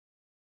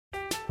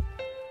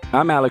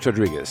I'm Alex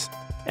Rodriguez.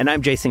 And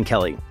I'm Jason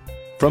Kelly.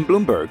 From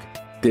Bloomberg,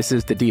 this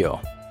is The Deal.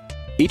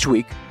 Each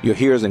week, you'll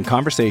hear us in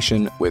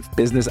conversation with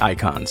business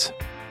icons.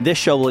 This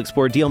show will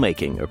explore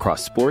deal-making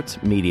across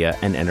sports, media,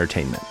 and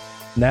entertainment.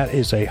 That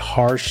is a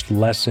harsh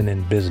lesson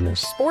in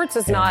business. Sports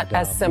is not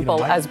as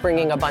simple as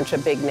bringing a bunch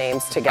of big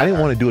names together. I didn't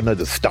want to do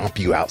another stomp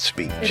you out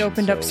speech. It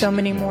opened up so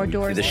many more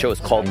doors. The show is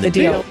called The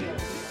Deal.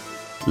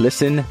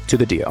 Listen to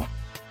The Deal.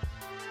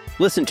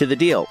 Listen to The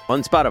Deal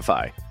on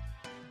Spotify.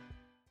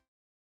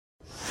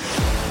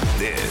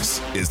 This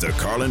is the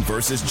Carlin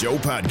versus Joe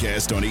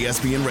podcast on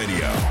ESPN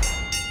Radio.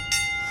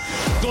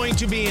 Going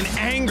to be an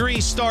angry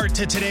start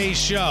to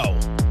today's show.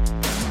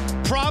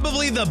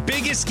 Probably the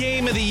biggest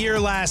game of the year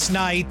last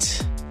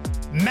night.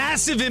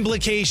 Massive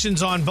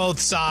implications on both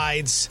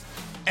sides.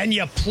 And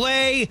you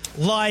play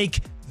like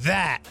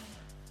that.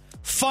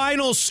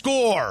 Final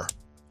score,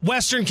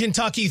 Western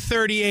Kentucky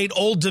 38,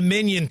 Old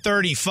Dominion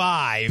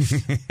 35.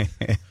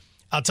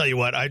 I'll tell you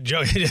what,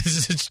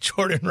 it's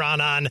Jordan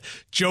Raanan,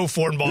 Joe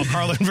Fortenbaugh,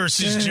 Carlin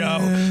versus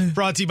Joe,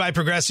 brought to you by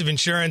Progressive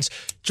Insurance.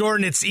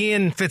 Jordan, it's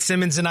Ian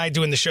Fitzsimmons and I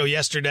doing the show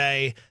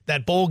yesterday.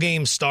 That bowl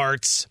game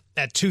starts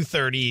at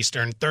 2:30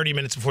 Eastern, 30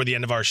 minutes before the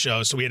end of our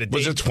show. So we had a date.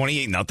 Was it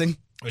 28-0?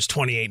 It was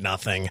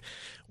 28-0.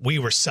 We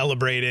were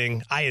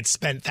celebrating. I had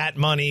spent that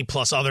money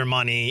plus other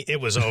money. It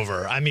was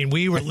over. I mean,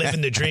 we were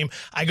living the dream.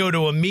 I go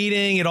to a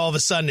meeting, and all of a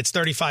sudden it's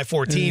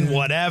 35-14,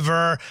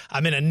 whatever.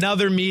 I'm in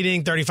another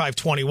meeting,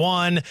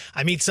 35-21.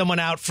 I meet someone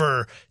out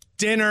for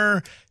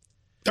dinner,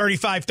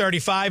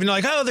 35-35, and they're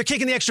like, oh, they're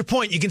kicking the extra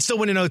point. You can still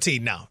win an OT.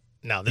 No,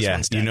 this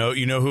one's dead.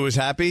 You know who was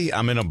happy?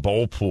 I'm in a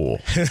bowl pool.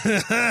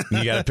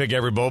 You got to pick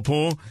every bowl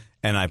pool.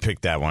 And I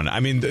picked that one. I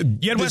mean,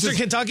 you had Western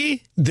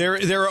Kentucky?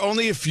 There are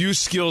only a few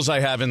skills I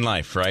have in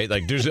life, right?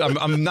 Like,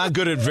 I'm not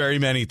good at very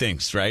many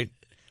things, right?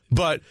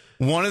 But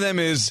one of them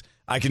is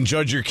I can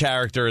judge your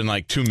character in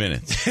like 2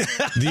 minutes.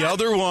 The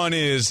other one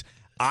is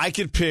I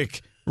could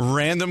pick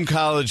random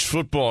college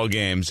football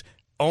games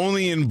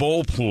only in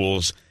bowl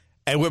pools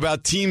and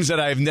about teams that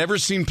I've never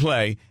seen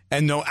play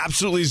and know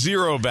absolutely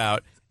zero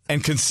about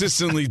and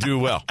consistently do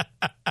well.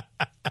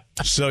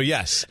 So,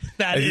 yes,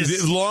 that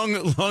is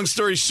long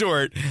story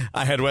short,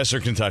 I had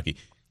Western Kentucky.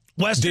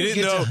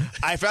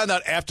 I found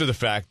out after the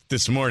fact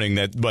this morning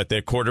that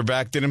their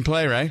quarterback didn't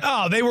play, right?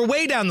 Oh, they were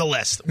way down the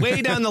list.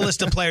 Way down the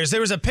list of players.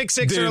 There was a pick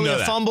six early,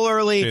 a fumble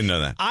early. Didn't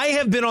know that. I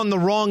have been on the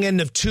wrong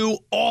end of two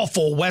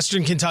awful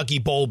Western Kentucky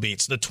bowl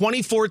beats. The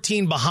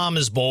 2014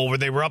 Bahamas Bowl, where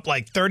they were up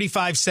like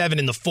 35-7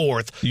 in the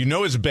fourth. You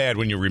know it's bad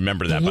when you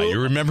remember that, but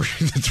you remember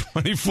the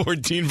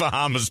 2014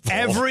 Bahamas Bowl.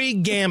 Every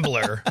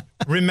gambler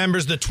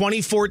remembers the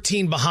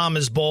 2014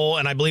 Bahamas Bowl,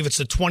 and I believe it's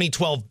the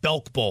 2012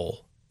 Belk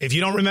Bowl. If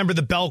you don't remember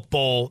the Belk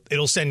Bowl,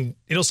 it'll send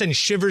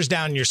shivers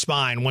down your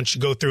spine once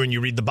you go through and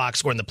you read the box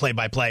score and the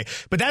play-by-play.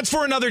 But that's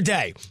for another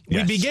day.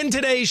 Yes. We begin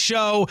today's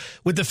show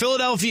with the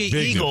Philadelphia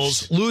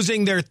Eagles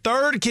losing their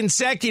third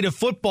consecutive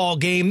football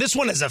game. This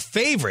one is a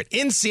favorite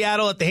in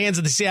Seattle at the hands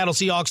of the Seattle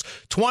Seahawks,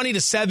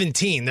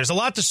 20-17. There's a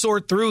lot to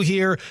sort through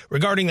here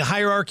regarding the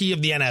hierarchy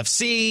of the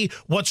NFC,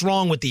 what's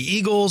wrong with the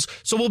Eagles.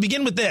 So we'll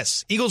begin with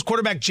this. Eagles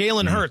quarterback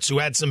Jalen Hurts, who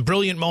had some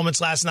brilliant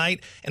moments last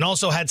night and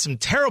also had some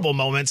terrible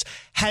moments,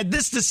 had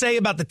this to say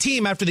about the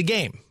team after the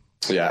game.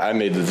 Yeah, I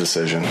made the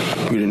decision.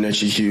 We didn't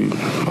execute.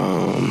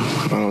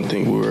 I don't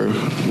think we're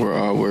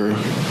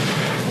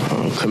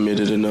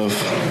committed enough.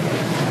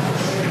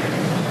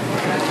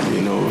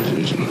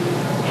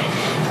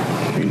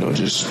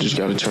 Just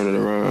got to turn it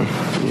around.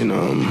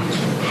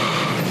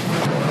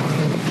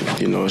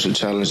 It's a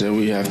challenge that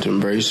we have to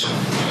embrace.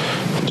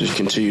 Just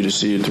continue to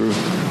see it through.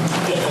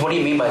 What do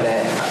you mean by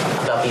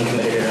that, about being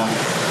committed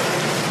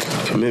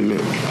enough?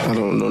 Commitment. I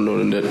don't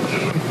know that.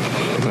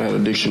 If I had a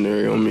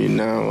dictionary on me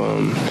now, I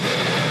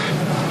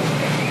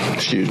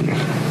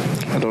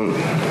don't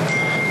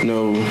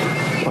know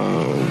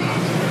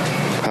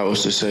how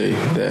else to say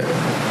that.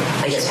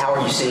 I guess, how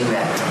are you seeing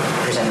that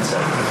present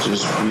itself?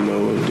 Just,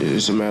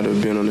 it's a matter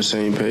of being on the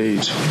same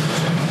page.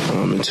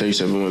 It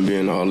takes everyone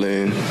being all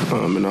in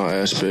all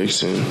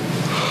aspects, and,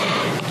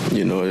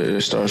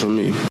 it starts with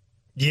me.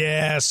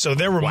 Yeah, so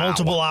there were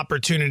multiple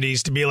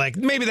opportunities to be like,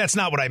 maybe that's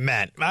not what I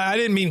meant. I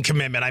didn't mean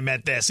commitment. I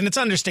meant this. And it's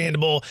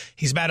understandable.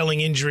 He's battling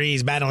injury.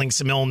 He's battling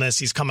some illness.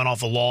 He's coming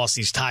off a loss.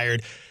 He's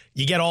tired.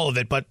 You get all of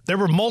it. But there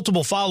were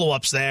multiple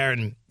follow-ups there,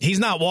 and he's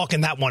not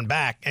walking that one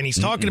back. And he's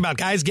talking about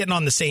guys getting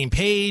on the same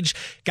page,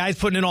 guys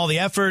putting in all the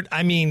effort.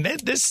 I mean,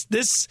 this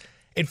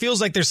it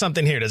feels like there's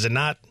something here, does it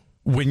not?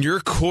 When your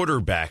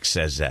quarterback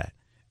says that,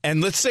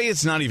 and let's say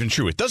it's not even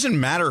true. It doesn't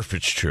matter if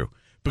it's true,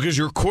 because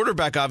your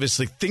quarterback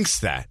obviously thinks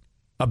that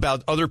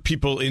about other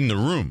people in the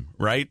room,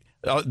 right?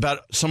 About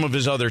some of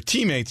his other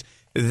teammates.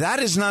 That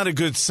is not a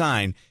good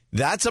sign.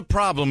 That's a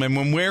problem. And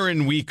when we're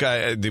in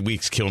the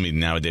weeks kill me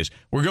nowadays.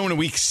 We're going to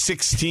week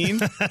 16,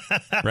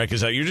 right?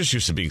 Because you're just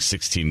used to being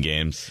 16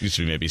 games. Used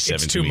to be maybe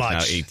 17 it's too weeks, much.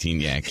 now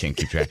 18. Yeah, I can't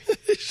keep track.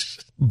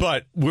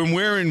 But when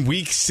we're in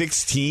week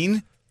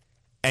 16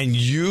 and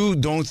you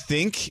don't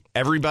think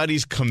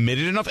everybody's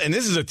committed enough, and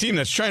this is a team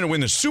that's trying to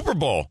win the Super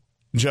Bowl,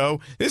 Joe.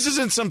 This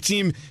isn't some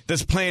team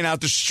that's playing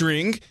out the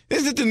string.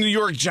 This isn't the New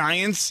York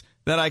Giants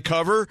that I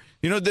cover.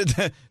 You know,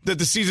 that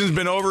the season's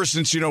been over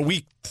since,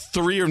 week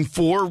 3 and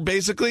 4,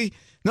 basically.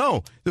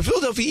 No, the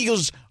Philadelphia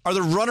Eagles are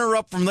the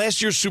runner-up from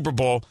last year's Super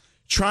Bowl,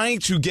 trying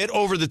to get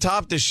over the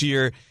top this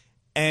year.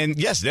 And,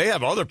 yes, they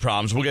have other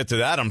problems. We'll get to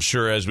that, I'm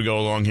sure, as we go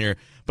along here.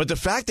 But the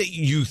fact that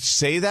you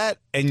say that,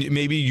 and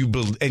maybe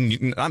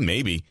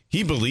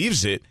he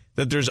believes it,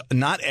 that there's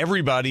not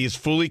everybody is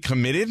fully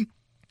committed,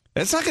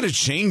 that's not going to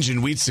change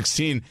in Week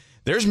 16.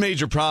 There's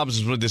major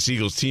problems with this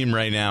Eagles team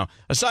right now,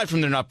 aside from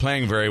they're not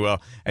playing very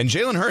well. And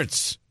Jalen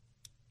Hurts,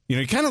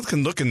 you kind of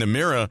can look in the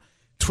mirror.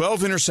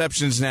 12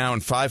 interceptions now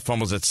and 5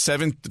 fumbles. That's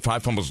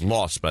 5 fumbles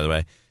lost, by the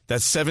way.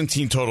 That's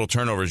 17 total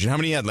turnovers. You know how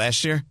many he had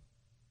last year?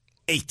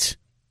 8.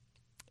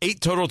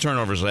 8 total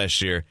turnovers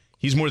last year.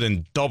 He's more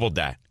than doubled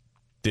that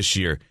this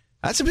year.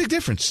 That's a big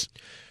difference.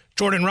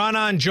 Jordan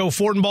Raanan, Joe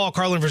Fortenbaugh,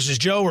 Carlin versus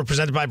Joe. We're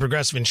presented by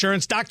Progressive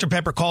Insurance. Dr.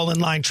 Pepper call-in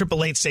line,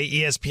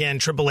 888-SAY-ESPN,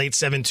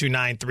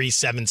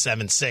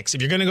 888-729-3776.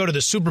 If you're going to go to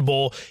the Super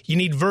Bowl, you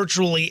need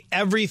virtually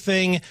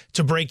everything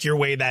to break your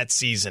way that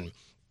season.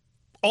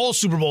 All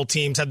Super Bowl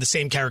teams have the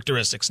same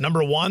characteristics.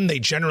 Number one, they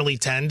generally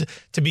tend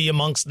to be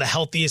amongst the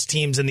healthiest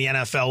teams in the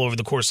NFL over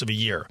the course of a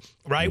year,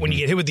 right? Mm-hmm. When you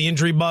get hit with the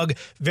injury bug,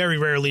 very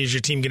rarely is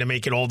your team going to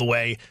make it all the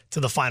way to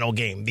the final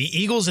game. The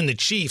Eagles and the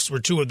Chiefs were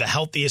two of the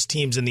healthiest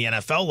teams in the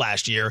NFL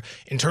last year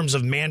in terms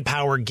of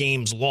manpower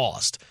games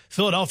lost.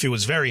 Philadelphia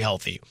was very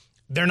healthy.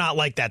 They're not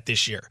like that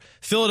this year.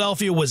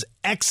 Philadelphia was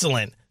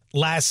excellent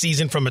last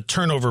season from a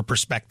turnover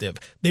perspective.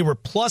 They were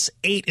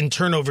 +8 in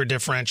turnover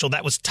differential.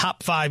 That was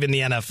top 5 in the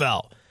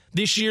NFL.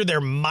 This year, they're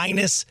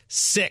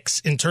 -6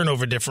 in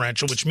turnover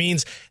differential, which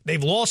means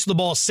they've lost the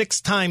ball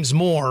 6 times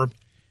more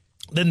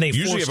than they've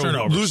forced turnovers.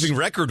 Usually have a losing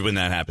record when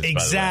that happens,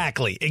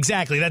 Exactly.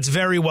 That's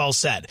very well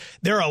said.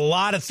 There are a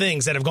lot of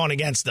things that have gone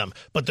against them,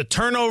 but the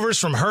turnovers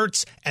from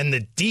Hurts and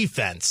the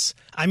defense.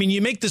 I mean,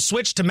 you make the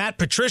switch to Matt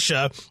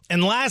Patricia,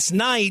 and last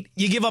night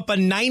you give up a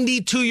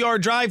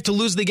 92-yard drive to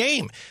lose the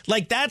game.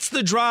 Like, that's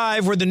the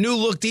drive where the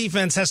new-look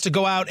defense has to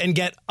go out and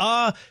get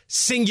a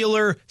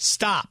singular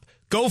stop.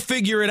 Go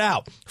figure it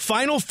out.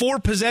 Final 4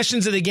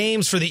 possessions of the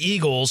games for the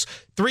Eagles,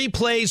 3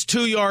 plays,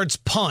 2 yards,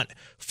 punt.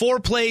 4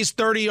 plays,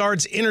 30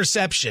 yards,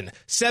 interception.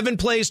 7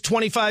 plays,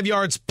 25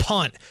 yards,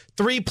 punt.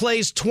 3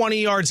 plays,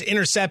 20 yards,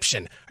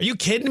 interception. Are you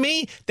kidding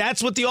me?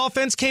 That's what the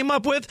offense came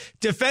up with?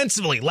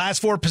 Defensively, last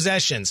 4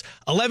 possessions.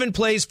 11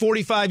 plays,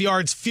 45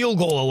 yards, field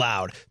goal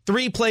allowed.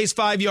 3 plays,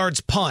 5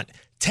 yards, punt.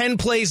 10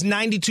 plays,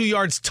 92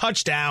 yards,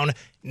 touchdown.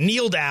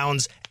 Kneel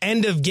downs,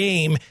 end of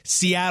game,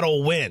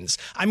 Seattle wins.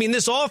 I mean,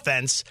 this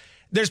offense,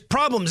 there's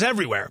problems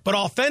everywhere, but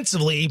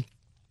offensively,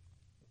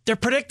 they're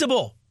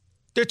predictable.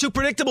 They're too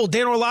predictable.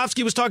 Dan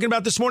Orlovsky was talking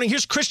about this morning.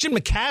 Here's Christian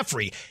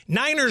McCaffrey,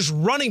 Niners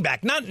running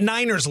back, not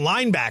Niners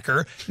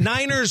linebacker,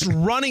 Niners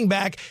running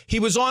back. He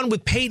was on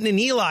with Peyton and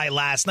Eli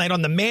last night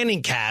on the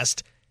Manning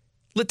cast.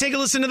 Let's take a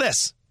listen to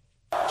this.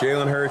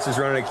 Jalen Hurts is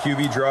running a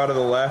QB draw to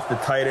the left. The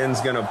tight end's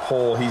going to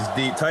pull. He's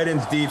deep. Tight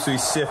end's deep, so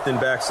he's sifting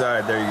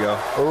backside. There you go.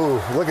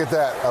 Oh, look at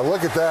that.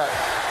 Look at that.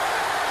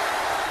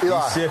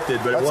 Eli, he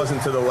sifted, but it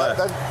wasn't to the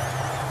left.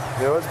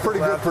 It's pretty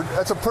good.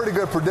 That's a pretty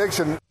good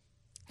prediction.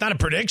 Not a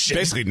prediction.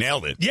 Basically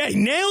nailed it. Yeah, he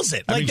nails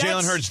it. I mean,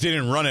 Jalen Hurts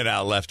didn't run it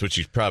out left, which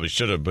he probably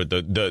should have, but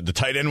the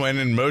tight end went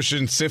in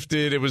motion,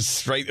 sifted. It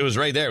was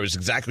right there. It was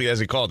exactly as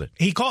he called it.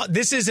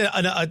 This is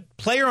a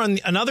player on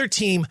another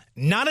team,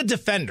 not a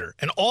defender,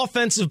 an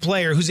offensive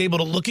player who's able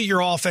to look at your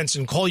offense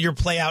and call your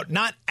play out,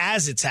 not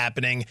as it's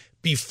happening,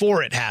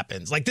 before it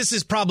happens. Like, this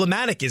is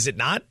problematic, is it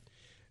not?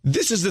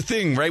 This is the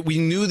thing, right? We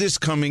knew this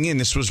coming in.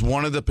 This was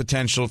one of the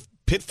potential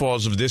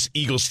pitfalls of this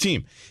Eagles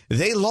team.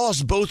 They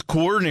lost both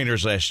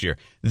coordinators last year.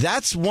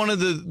 That's one of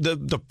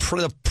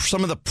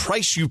some of the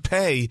price you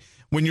pay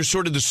when you're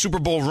sort of the Super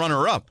Bowl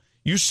runner-up.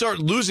 You start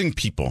losing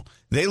people.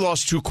 They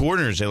lost 2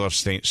 coordinators. They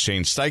lost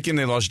Shane Steichen.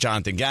 They lost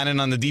Jonathan Gannon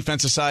on the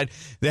defensive side.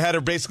 They had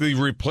to basically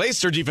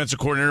replace their defensive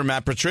coordinator.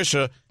 Matt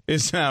Patricia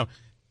is now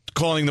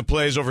calling the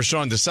plays over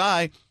Sean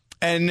Desai.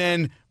 And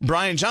then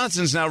Brian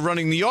Johnson's now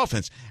running the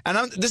offense.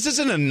 And this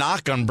isn't a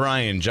knock on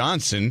Brian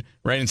Johnson,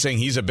 right, and saying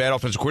he's a bad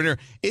offensive coordinator.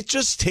 It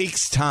just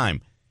takes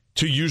time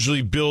to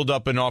usually build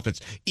up an offense.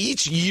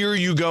 Each year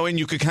you go in,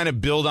 you can kind of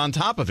build on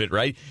top of it,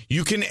 right?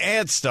 You can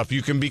add stuff.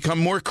 You can become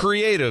more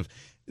creative.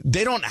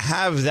 They don't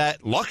have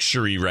that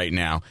luxury right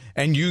now.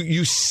 And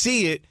you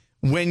see it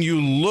when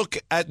you look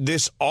at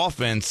this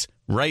offense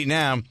right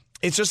now.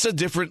 It's just a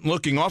different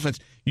looking offense.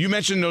 You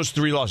mentioned those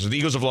 3 losses. The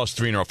Eagles have lost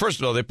 3 in a row. First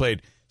of all, they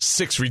played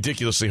 6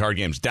 ridiculously hard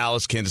games.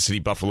 Dallas, Kansas City,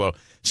 Buffalo,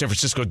 San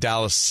Francisco,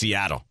 Dallas,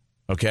 Seattle.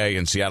 Okay,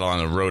 and Seattle on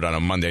the road on a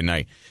Monday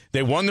night.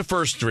 They won the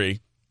first 3,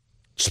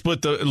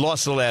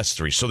 lost the last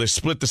 3, so they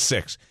split the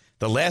 6.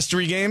 The last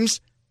 3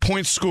 games,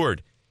 points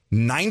scored,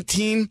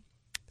 19,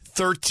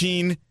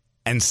 13,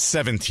 and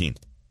 17.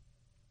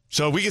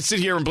 So we could sit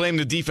here and blame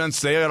the defense.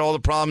 They had all the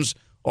problems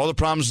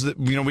that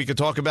we could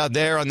talk about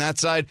there on that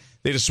side.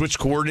 They just switched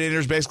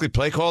coordinators, basically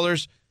play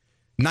callers.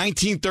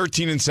 19,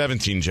 13, and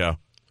 17, Joe.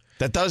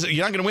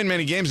 You're not going to win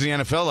many games in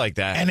the NFL like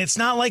that. And it's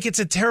not like it's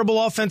a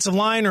terrible offensive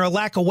line or a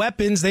lack of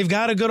weapons. They've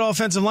got a good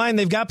offensive line.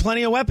 They've got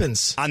plenty of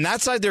weapons. On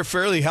that side, they're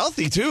fairly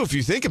healthy, too, if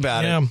you think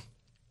about it.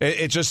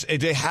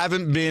 They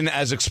haven't been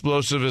as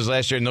explosive as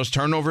last year, and those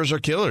turnovers are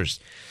killers.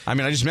 I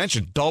mean, I just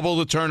mentioned double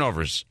the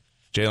turnovers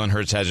Jalen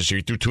Hurts has this year.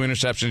 He threw 2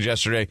 interceptions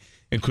yesterday,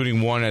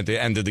 including one at the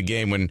end of the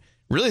game when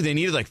really they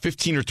needed like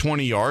 15 or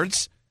 20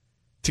 yards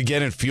to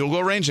get in field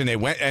goal range, and they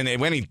went and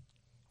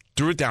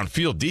threw it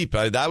downfield deep.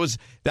 That was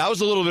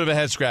a little bit of a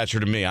head scratcher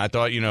to me. I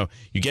thought, you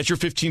get your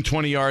 15,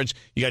 20 yards.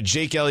 You got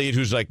Jake Elliott,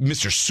 who's like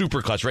Mr.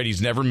 Super Clutch, right?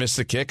 He's never missed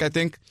the kick, I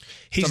think.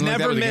 He's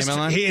never missed.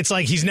 It's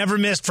like he's never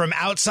missed from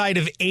outside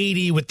of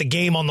 80 with the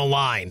game on the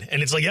line.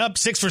 And it's like,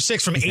 6 for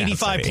 6 from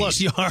 85 plus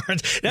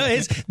yards. No,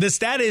 the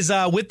stat is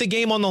with the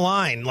game on the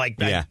line.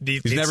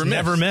 He's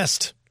never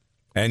missed.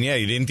 And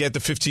he didn't get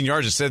the 15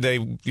 yards. Instead, they,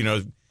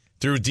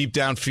 threw deep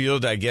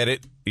downfield. I get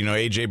it.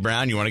 A.J.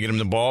 Brown, you want to get him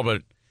the ball,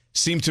 but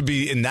seemed to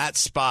be in that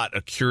spot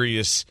a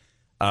curious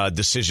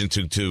decision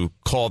to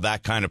call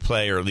that kind of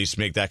play, or at least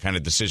make that kind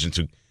of decision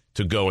to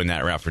go in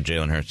that route for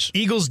Jalen Hurts.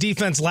 Eagles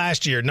defense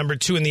last year, number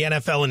 2 in the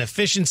NFL in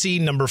efficiency,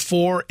 number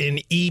 4 in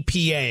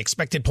EPA,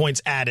 expected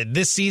points added.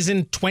 This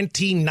season,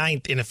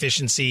 29th in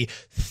efficiency,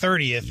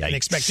 30th in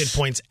expected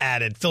points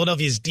added.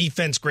 Philadelphia's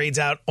defense grades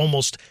out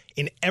almost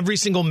in every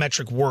single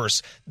metric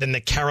worse than the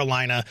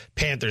Carolina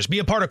Panthers. Be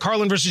a part of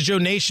Carlin versus Joe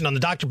Nation on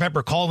the Dr.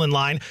 Pepper call-in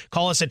line.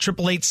 Call us at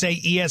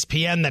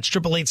 888-SAY-ESPN. That's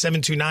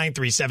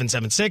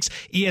 888-729-3776.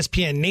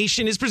 ESPN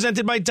Nation is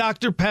presented by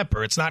Dr.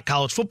 Pepper. It's not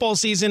college football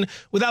season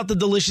without the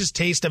delicious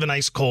taste of an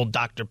ice cold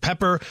Dr.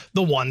 Pepper,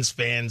 the ones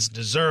fans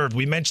deserve.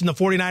 We mentioned the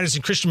 49ers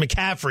and Christian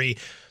McCaffrey.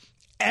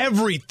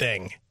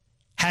 Everything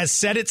has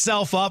set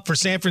itself up for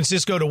San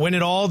Francisco to win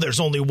it all. There's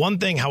only one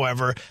thing,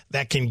 however,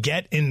 that can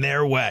get in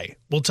their way.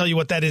 We'll tell you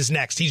what that is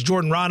next. He's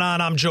Jordan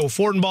Raanan. I'm Joe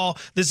Fortenbaugh.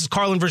 This is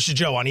Carlin versus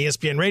Joe on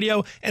ESPN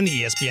Radio and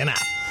the ESPN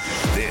app.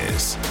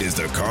 This is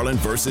the Carlin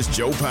versus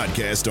Joe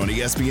podcast on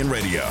ESPN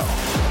Radio.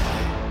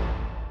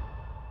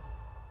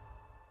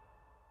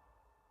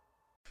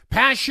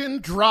 Passion,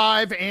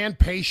 drive, and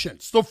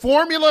patience. The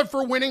formula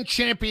for winning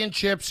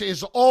championships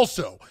is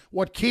also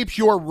what keeps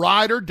your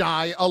ride or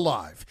die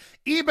alive.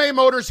 eBay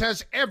Motors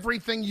has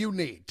everything you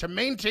need to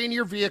maintain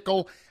your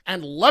vehicle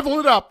and level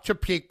it up to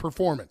peak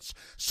performance.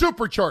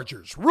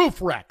 Superchargers,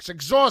 roof racks,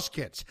 exhaust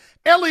kits,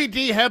 LED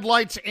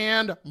headlights,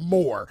 and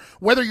more.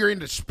 Whether you're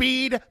into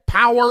speed,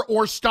 power,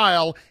 or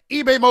style,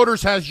 eBay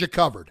Motors has you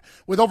covered.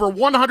 With over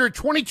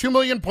 122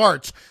 million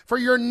parts for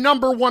your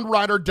number one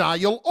ride or die,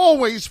 you'll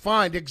always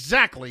find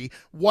exactly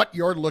what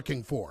you're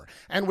looking for.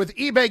 And with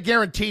eBay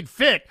Guaranteed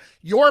Fit,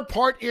 your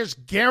part is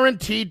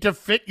guaranteed to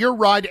fit your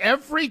ride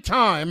every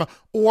time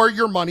or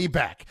your money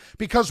back.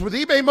 Because with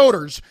eBay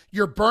Motors,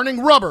 you're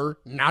burning rubber,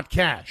 not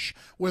cash.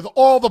 With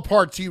all the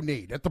parts you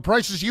need at the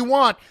prices you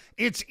want,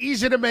 it's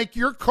easy to make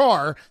your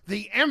car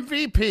the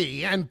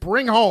MVP and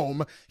bring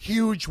home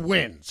huge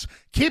wins.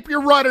 Keep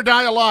your ride or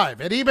die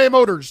alive at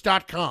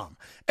ebaymotors.com.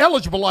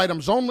 Eligible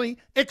items only.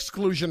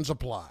 Exclusions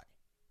apply.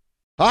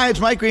 Hi,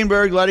 it's Mike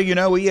Greenberg letting you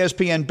know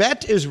ESPN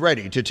Bet is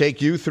ready to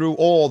take you through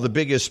all the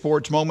biggest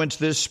sports moments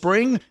this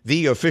spring.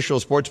 The official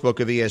sportsbook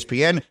of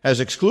ESPN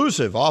has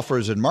exclusive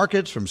offers and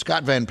markets from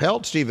Scott Van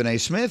Pelt, Stephen A.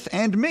 Smith,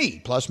 and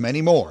me, plus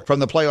many more. From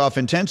the playoff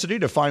intensity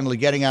to finally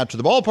getting out to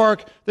the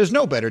ballpark, there's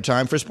no better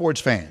time for sports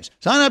fans.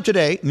 Sign up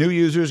today. New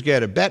users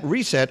get a bet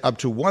reset up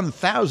to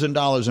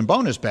 $1,000 in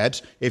bonus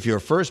bets if your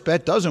first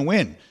bet doesn't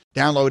win.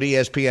 Download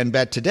ESPN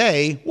Bet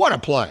today. What a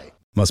play.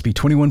 Must be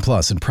 21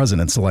 plus and present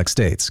in select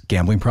states.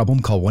 Gambling problem?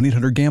 Call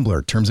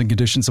 1-800-GAMBLER. Terms and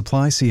conditions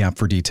apply. See app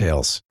for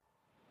details.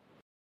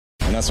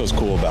 And that's what's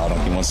cool about him.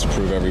 He wants to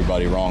prove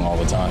everybody wrong all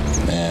the time,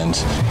 and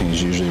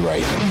he's usually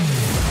right.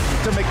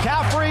 To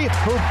McCaffrey,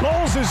 who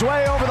bowls his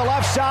way over the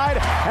left side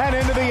and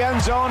into the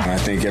end zone. I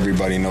think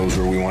everybody knows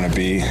where we want to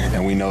be,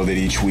 and we know that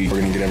each week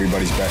we're going to get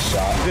everybody's best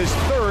shot. His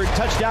third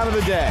touchdown of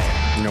the day.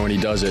 When he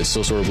does it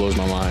still sort of blows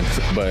my mind.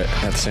 But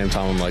at the same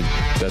time, I'm like,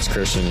 that's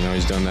Christian.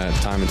 He's done that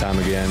time and time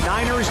again.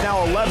 Niners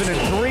now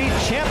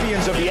 11-3,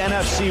 champions of the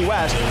NFC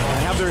West,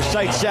 and have their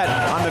sights set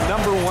on the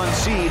number 1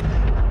 seed.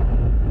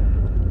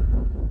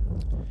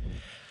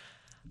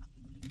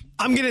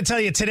 I'm going to tell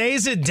you,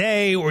 today's a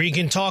day where you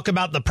can talk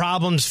about the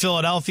problems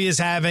Philadelphia is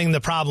having, the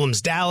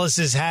problems Dallas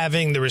is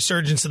having, the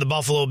resurgence of the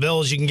Buffalo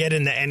Bills. You can get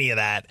into any of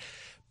that.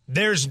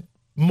 There's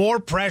more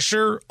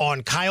pressure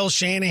on Kyle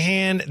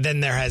Shanahan than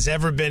there has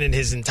ever been in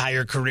his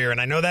entire career. And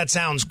I know that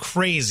sounds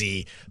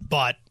crazy,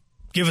 but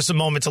give us a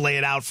moment to lay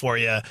it out for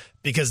you,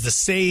 because the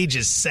stage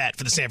is set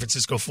for the San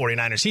Francisco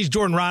 49ers. He's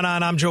Jordan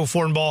Raanan. I'm Joe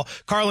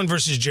Fortenbaugh. Carlin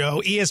versus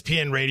Joe,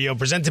 ESPN Radio,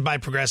 presented by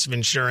Progressive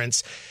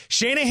Insurance.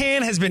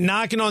 Shanahan has been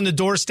knocking on the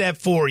doorstep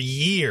for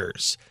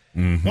years.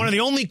 Mm-hmm. One of the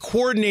only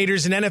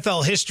coordinators in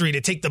NFL history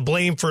to take the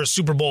blame for a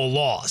Super Bowl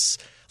loss.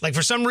 Like,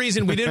 for some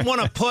reason, we didn't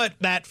want to put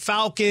that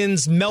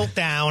Falcons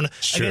meltdown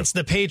against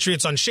the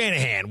Patriots on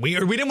Shanahan. We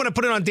didn't want to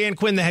put it on Dan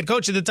Quinn, the head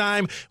coach at the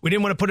time. We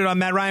didn't want to put it on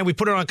Matt Ryan. We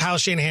put it on Kyle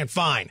Shanahan.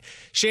 Fine.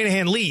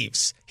 Shanahan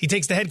leaves. He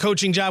takes the head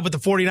coaching job with the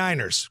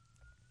 49ers.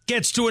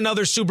 Gets to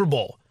another Super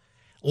Bowl.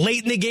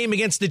 Late in the game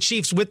against the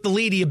Chiefs with the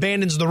lead, he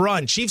abandons the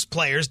run. Chiefs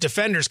players,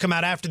 defenders come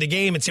out after the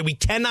game and say, we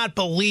cannot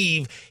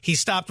believe he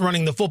stopped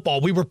running the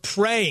football. We were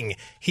praying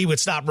he would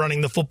stop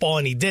running the football,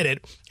 and he did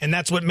it. And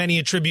that's what many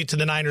attribute to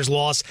the Niners'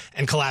 loss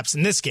and collapse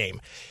in this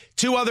game.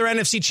 2 other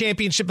NFC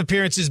Championship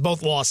appearances,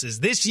 both losses.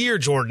 This year,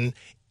 Jordan,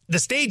 the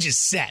stage is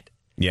set.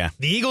 Yeah.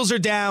 The Eagles are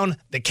down.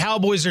 The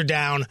Cowboys are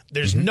down.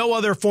 There's no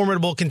other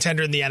formidable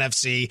contender in the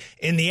NFC.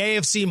 In the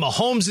AFC,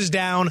 Mahomes is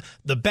down.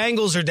 The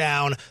Bengals are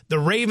down. The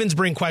Ravens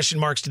bring question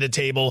marks to the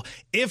table.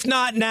 If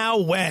not now,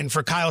 when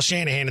for Kyle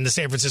Shanahan and the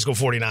San Francisco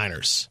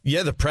 49ers?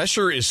 Yeah, the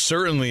pressure is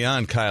certainly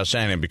on Kyle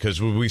Shanahan because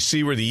we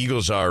see where the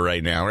Eagles are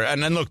right now.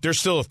 And then, look, they're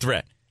still a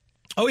threat.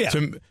 Oh, yeah.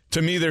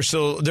 To me,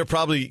 they're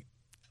probably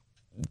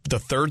the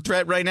third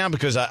threat right now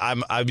because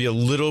I'd be a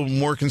little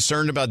more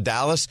concerned about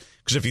Dallas.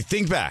 Because if you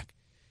think back,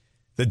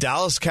 the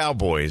Dallas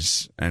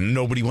Cowboys, and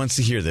nobody wants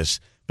to hear this,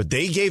 but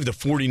they gave the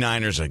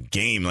 49ers a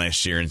game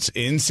last year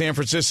in San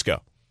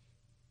Francisco,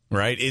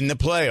 right, in the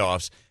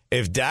playoffs.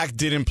 If Dak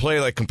didn't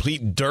play like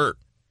complete dirt,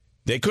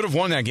 they could have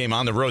won that game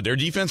on the road. Their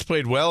defense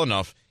played well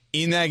enough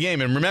in that game.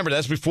 And remember,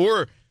 that's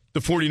before the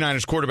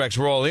 49ers quarterbacks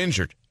were all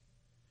injured.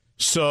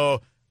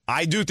 So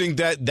I do think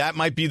that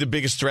might be the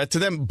biggest threat to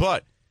them.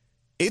 But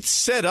it's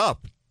set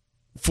up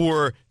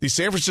for the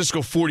San Francisco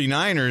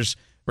 49ers.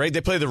 Right,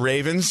 they play the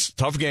Ravens.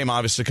 Tough game,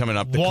 obviously, coming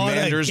up. The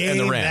Commanders and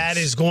the Rams. That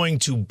is going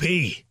to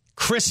be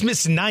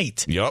Christmas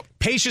night. Yep.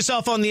 Pace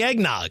yourself on the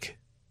eggnog.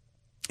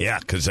 Yeah,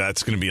 because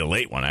that's going to be a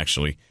late one,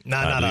 actually.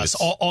 Not us.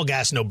 All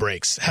gas, no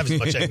brakes. Have as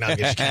much eggnog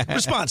as you can.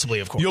 Responsibly,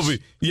 of course. You'll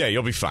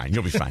be fine.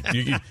 You'll be fine.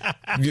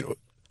 You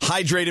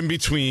hydrate in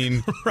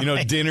between,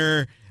 right.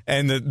 Dinner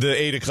and the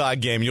 8 o'clock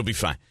game. You'll be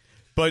fine.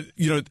 But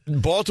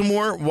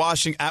Baltimore,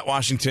 at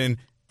Washington.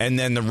 And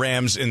then the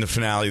Rams in the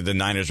finale, the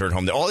Niners are at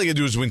home. All they got to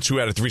do is win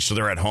 2 out of 3, so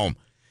they're at home.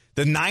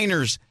 The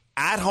Niners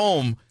at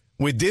home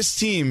with this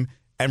team,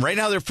 and right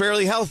now they're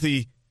fairly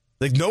healthy.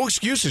 Like, no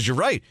excuses. You're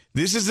right.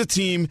 This is the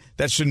team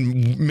that should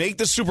make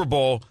the Super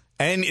Bowl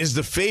and is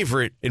the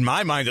favorite, in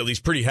my mind at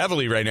least, pretty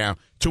heavily right now,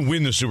 to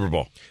win the Super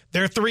Bowl.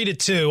 They're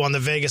 3-2 on the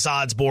Vegas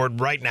odds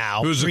board right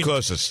now. Who's the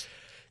closest?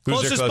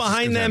 Closest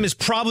behind them is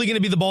probably going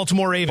to be the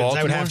Baltimore Ravens,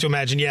 I would have to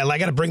imagine. Yeah, I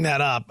got to bring that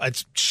up.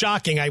 It's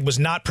shocking. I was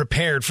not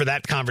prepared for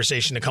that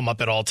conversation to come up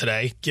at all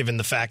today, given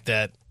the fact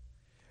that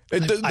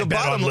the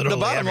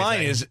bottom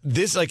line is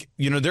this: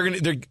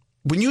 they're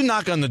when you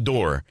knock on the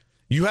door,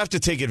 you have to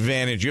take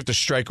advantage. You have to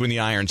strike when the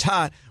iron's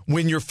hot.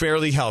 When you're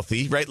fairly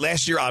healthy, right?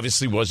 Last year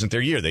obviously wasn't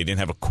their year. They didn't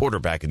have a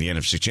quarterback in the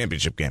NFC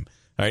Championship game.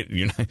 Right?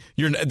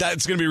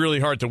 That's going to be really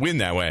hard to win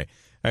that way.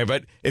 Right,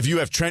 but if you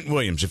have Trent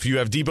Williams, if you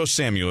have Deebo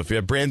Samuel, if you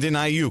have Brandon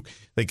Ayuk,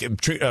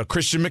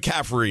 Christian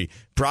McCaffrey,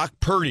 Brock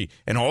Purdy,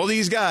 and all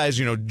these guys,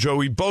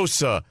 Joey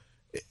Bosa,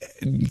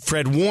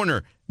 Fred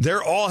Warner,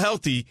 they're all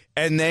healthy,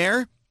 and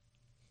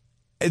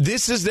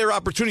this is their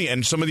opportunity.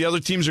 And some of the other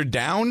teams are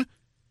down.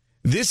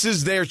 This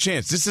is their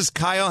chance. This is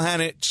Kyle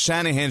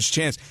Shanahan's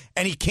chance,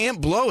 and he can't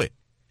blow it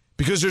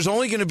because there's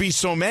only going to be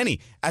so many.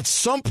 At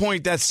some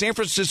point, that San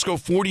Francisco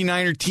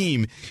 49er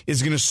team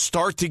is going to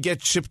start to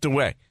get chipped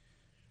away.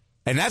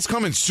 And that's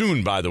coming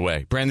soon, by the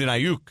way. Brandon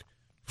Ayuk,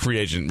 free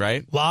agent,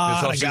 right? A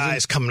lot of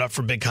guys coming up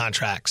for big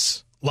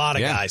contracts. A lot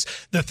of guys.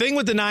 The thing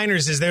with the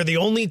Niners is they're the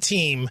only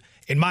team,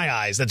 in my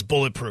eyes, that's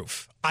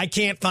bulletproof. I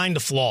can't find a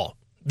flaw.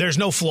 There's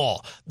no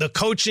flaw. The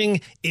coaching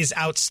is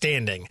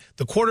outstanding.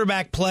 The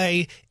quarterback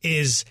play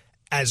is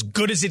as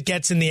good as it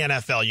gets in the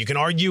NFL. You can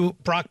argue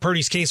Brock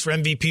Purdy's case for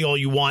MVP all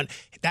you want.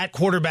 That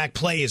quarterback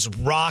play is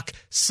rock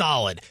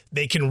solid.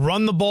 They can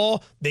run the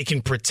ball. They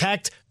can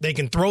protect. They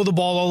can throw the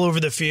ball all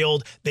over the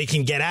field. They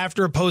can get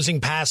after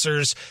opposing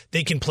passers.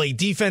 They can play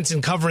defense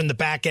and cover in the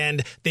back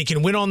end. They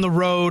can win on the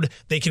road.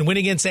 They can win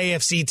against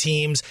AFC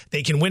teams.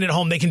 They can win at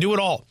home. They can do it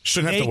all.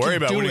 Shouldn't have to worry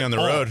about winning on the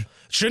road.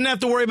 Shouldn't have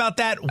to worry about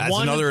that. That's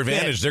another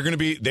advantage. They're going to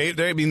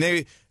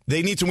be.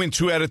 They need to win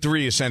 2 out of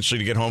 3, essentially,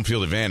 to get home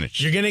field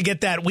advantage. You're going to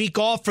get that week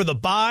off for the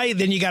bye.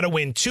 Then you got to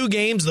win 2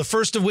 games, the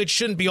first of which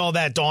shouldn't be all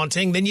that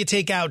daunting. Then you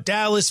take out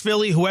Dallas,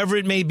 Philly, whoever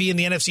it may be in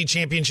the NFC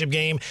Championship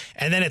game.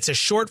 And then it's a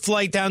short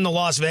flight down to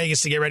Las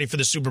Vegas to get ready for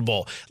the Super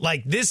Bowl.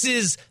 This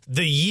is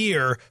the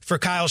year for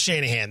Kyle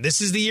Shanahan. This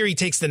is the year he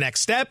takes the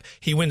next step.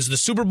 He wins the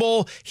Super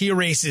Bowl. He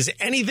erases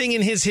anything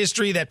in his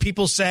history that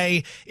people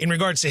say in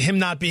regards to him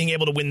not being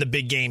able to win the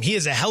big game. He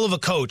is a hell of a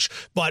coach,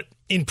 but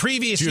in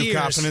previous years... Do you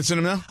have confidence in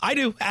him now? I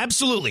do.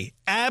 Absolutely.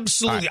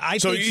 Absolutely.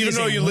 Right. So even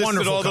though you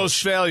listed all those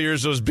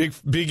failures, those big,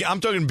 I'm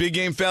talking big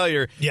game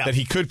failure, that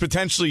he could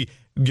potentially,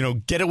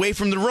 get away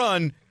from the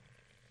run,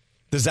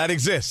 does that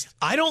exist?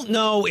 I don't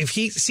know if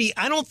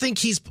I don't think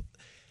he's...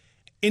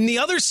 In the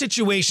other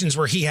situations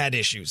where he had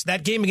issues,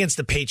 that game against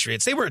the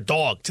Patriots, they were a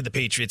dog to the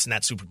Patriots in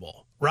that Super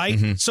Bowl, right?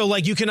 Mm-hmm. So,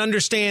 you can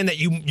understand that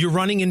you're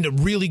running into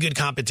really good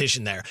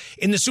competition there.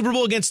 In the Super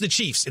Bowl against the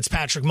Chiefs, it's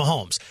Patrick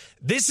Mahomes.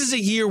 This is a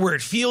year where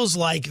it feels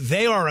like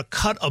they are a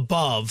cut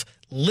above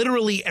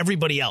literally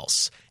everybody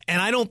else. And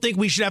I don't think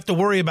we should have to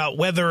worry about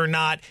whether or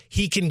not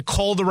he can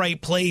call the right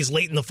plays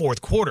late in the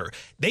fourth quarter.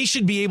 They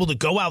should be able to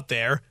go out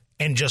there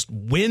and just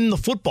win the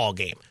football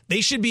game.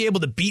 They should be able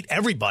to beat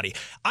everybody.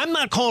 I'm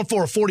not calling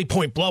for a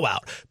 40-point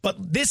blowout,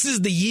 but this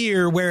is the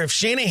year where if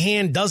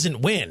Shanahan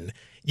doesn't win,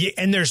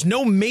 and there's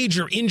no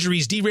major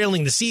injuries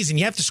derailing the season,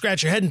 you have to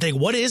scratch your head and think,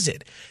 what is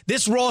it?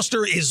 This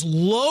roster is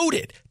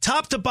loaded,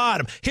 top to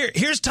bottom.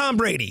 Here's Tom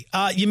Brady.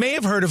 You may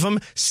have heard of him,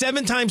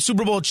 7-time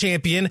Super Bowl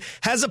champion,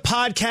 has a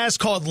podcast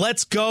called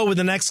Let's Go with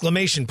an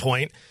exclamation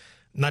point.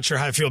 Not sure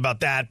how I feel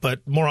about that,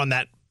 but more on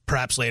that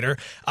perhaps later.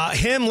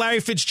 Him, Larry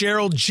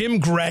Fitzgerald, Jim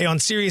Gray on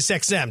Sirius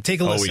XM. Take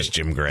a listen. Always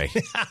Jim Gray.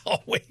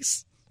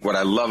 Always. What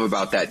I love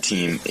about that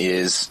team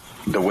is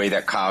the way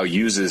that Kyle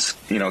uses,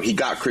 he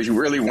got Christian,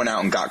 really went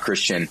out and got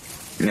Christian.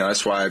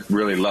 That's why I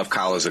really love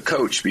Kyle as a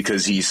coach,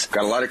 because he's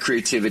got a lot of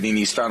creativity and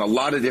he's found a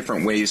lot of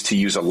different ways to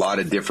use a lot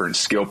of different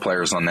skill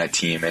players on that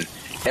team. And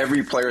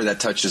every player that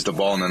touches the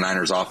ball in the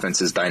Niners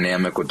offense is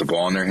dynamic with the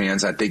ball in their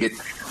hands. I think it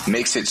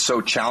makes it so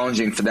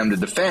challenging for them to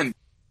defend.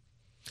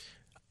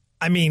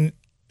 I mean,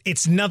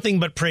 it's nothing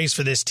but praise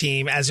for this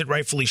team, as it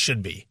rightfully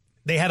should be.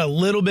 They had a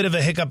little bit of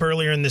a hiccup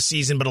earlier in the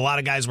season, but a lot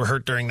of guys were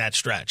hurt during that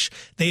stretch.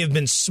 They have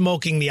been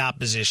smoking the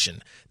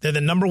opposition. They're the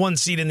number 1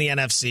 seed in the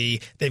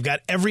NFC. They've got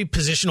every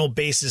positional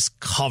basis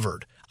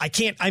covered.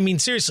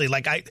 Seriously,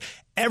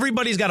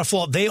 everybody's got a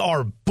flaw. They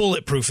are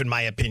bulletproof, in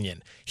my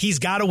opinion. He's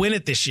got to win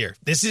it this year.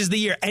 This is the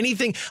year.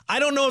 I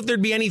don't know if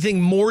there'd be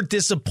anything more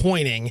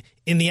disappointing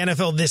in the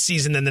NFL this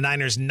season than the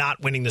Niners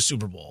not winning the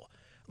Super Bowl.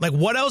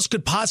 What else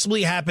could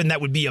possibly happen that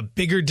would be a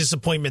bigger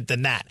disappointment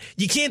than that?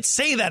 You can't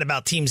say that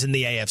about teams in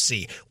the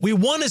AFC. We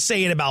want to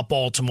say it about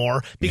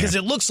Baltimore because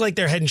it looks like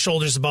they're head and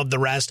shoulders above the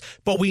rest,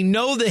 but we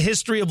know the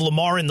history of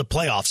Lamar in the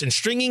playoffs, and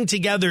stringing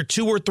together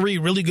 2 or 3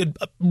 really good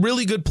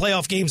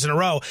playoff games in a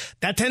row,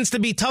 that tends to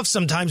be tough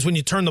sometimes when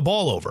you turn the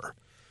ball over.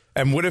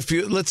 And what if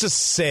let's just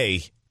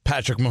say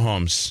Patrick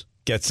Mahomes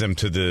gets them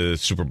to the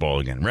Super Bowl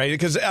again, right?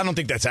 Because I don't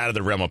think that's out of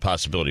the realm of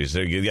possibilities.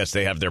 Yes,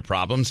 they have their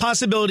problems.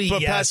 Possibility,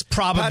 but yes.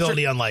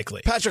 Probability,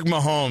 unlikely. Patrick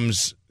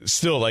Mahomes,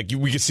 still,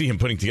 we could see him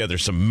putting together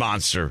some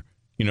monster,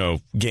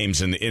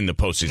 games in the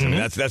postseason. Mm-hmm.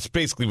 I mean, that's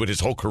basically what his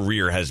whole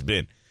career has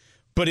been.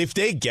 But if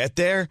they get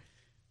there,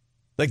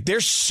 they're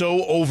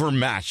so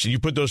overmatched. You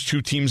put those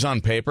two teams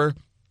on paper,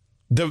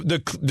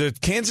 the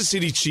Kansas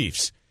City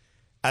Chiefs,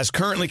 as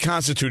currently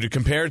constituted,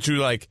 compared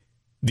to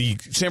the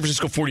San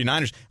Francisco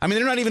 49ers,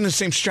 they're not even in the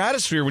same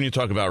stratosphere when you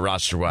talk about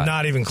roster-wise.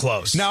 Not even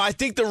close. Now, I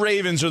think the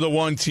Ravens are the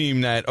one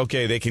team that,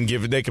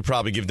 they could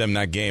probably give them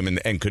that game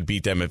and could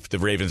beat them if the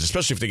Ravens,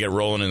 especially if they get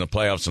rolling in the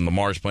playoffs and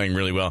Lamar's playing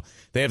really well.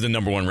 They have the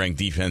number 1 ranked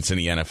defense in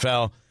the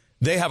NFL.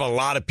 They have a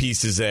lot of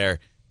pieces there.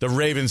 The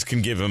Ravens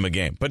can give them a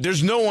game. But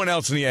there's no one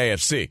else in the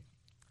AFC,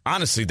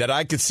 honestly, that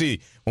I could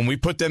see when we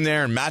put them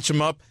there and match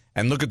them up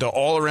and look at the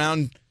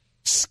all-around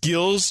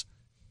skills,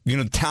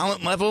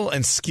 talent level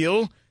and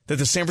skill that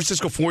the San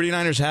Francisco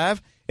 49ers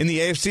have in the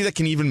AFC that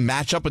can even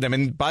match up with them.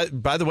 And by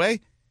the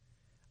way,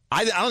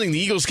 I don't think the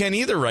Eagles can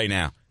either right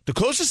now. The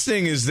closest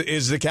thing is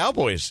the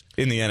Cowboys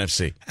in the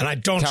NFC. And I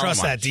don't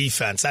trust that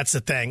defense. That's the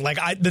thing.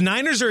 The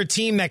Niners are a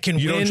team that can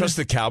win. You don't trust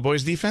the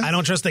Cowboys defense? I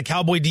don't trust the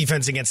Cowboy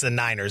defense against the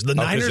Niners. The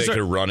Niners they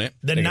could run it.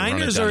 The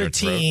Niners are a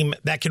team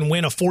that can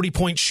win a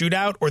 40-point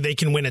shootout, or they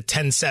can win a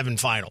 10-7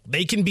 final.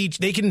 They can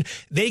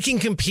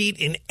compete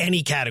in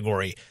any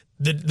category.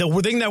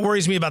 The thing that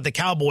worries me about the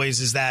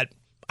Cowboys is that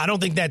I don't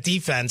think that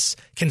defense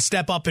can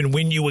step up and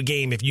win you a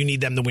game if you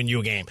need them to win you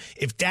a game.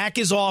 If Dak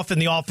is off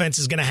and the offense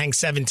is going to hang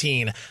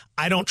 17,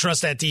 I don't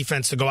trust that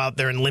defense to go out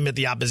there and limit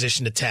the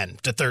opposition to 10,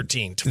 to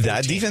 13, to 14.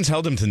 That defense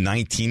held them to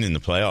 19 in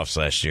the playoffs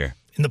last year.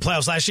 In the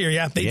playoffs last year,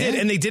 yeah. They did,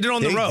 and they did it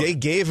on the road. They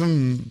gave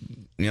them,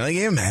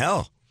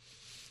 hell.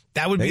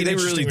 That would be an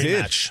interesting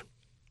rematch.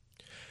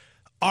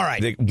 All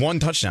right. One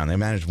touchdown. They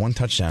managed one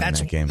touchdown in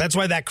that game. That's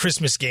why that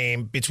Christmas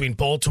game between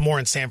Baltimore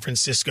and San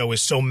Francisco is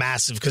so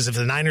massive, because if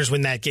the Niners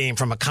win that game,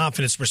 from a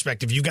confidence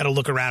perspective, you got to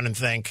look around and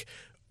think,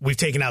 we've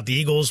taken out the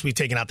Eagles, we've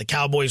taken out the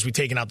Cowboys, we've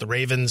taken out the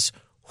Ravens.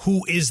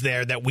 Who is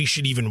there that we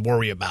should even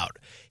worry about?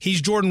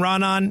 He's Jordan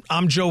Raanan.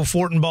 I'm Joe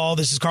Fortenbaugh.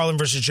 This is Carlin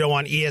versus Joe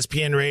on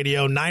ESPN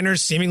Radio.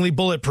 Niners seemingly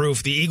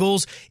bulletproof. The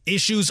Eagles,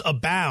 issues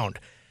abound.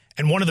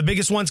 And one of the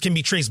biggest ones can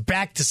be traced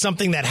back to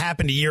something that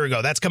happened a year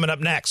ago. That's coming up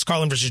next.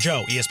 Carlin versus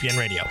Joe, ESPN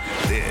Radio.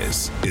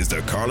 This is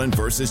the Carlin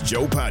versus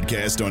Joe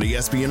podcast on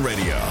ESPN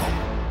Radio.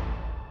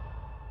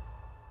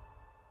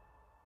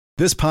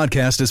 This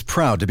podcast is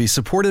proud to be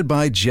supported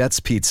by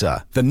Jets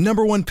Pizza, the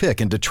 #1 pick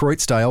in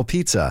Detroit-style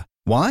pizza.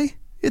 Why?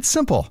 It's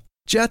simple.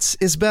 Jets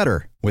is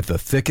better. With the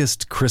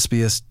thickest,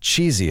 crispiest,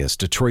 cheesiest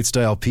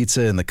Detroit-style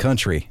pizza in the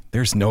country,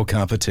 there's no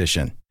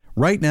competition.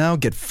 Right now,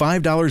 get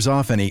 $5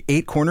 off any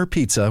 8-corner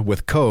pizza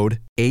with code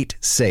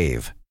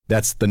 8SAVE.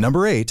 That's the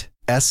number 8,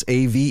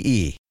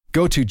 S-A-V-E.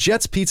 Go to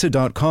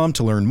jetspizza.com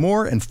to learn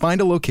more and find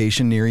a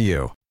location near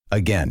you.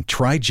 Again,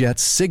 try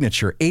Jet's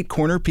signature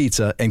 8-corner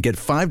pizza and get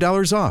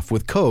 $5 off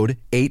with code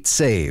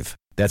 8SAVE.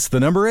 That's the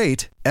number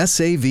 8,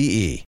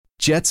 S-A-V-E.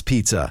 Jet's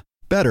Pizza.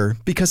 Better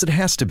because it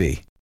has to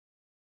be.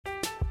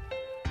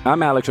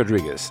 I'm Alex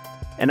Rodriguez.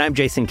 And I'm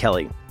Jason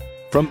Kelly.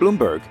 From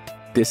Bloomberg,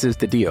 this is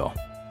The Deal.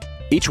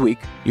 Each week,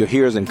 you'll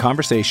hear us in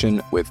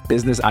conversation with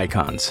business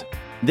icons.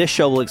 This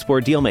show will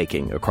explore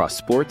deal-making across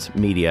sports,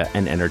 media,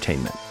 and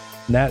entertainment.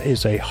 That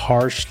is a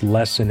harsh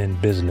lesson in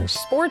business.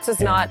 Sports is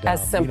not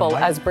as simple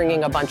as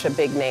bringing a bunch of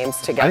big names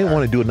together. I didn't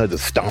want to do another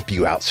stomp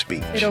you out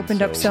speech. It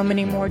opened up so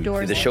many more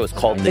doors. The show is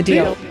called The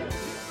Deal.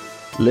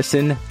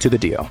 Listen to The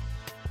Deal.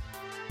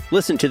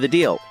 Listen to The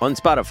Deal on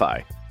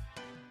Spotify.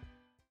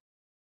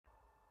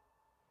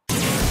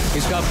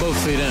 He's got both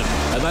feet in,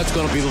 and that's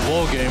going to be the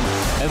ball game.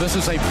 And this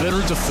is a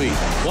bitter defeat.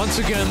 Once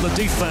again, the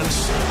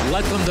defense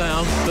let them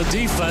down. The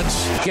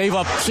defense gave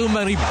up too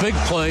many big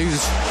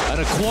plays, and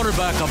a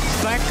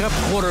backup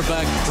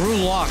quarterback, Drew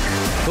Lock,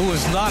 who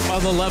is not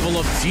on the level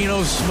of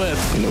Geno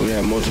Smith. You know, we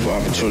had multiple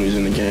opportunities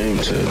in the game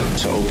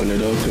to open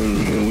it up,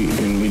 and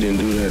we didn't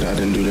do that. I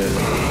didn't do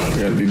that.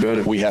 We got to be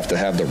better. We have to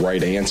have the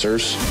right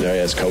answers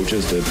as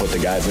coaches to put the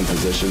guys in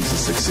positions to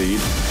succeed.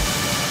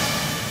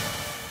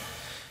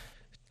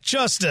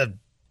 Just a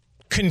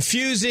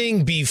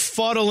confusing,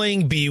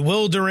 befuddling,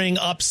 bewildering,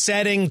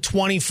 upsetting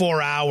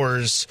 24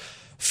 hours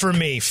for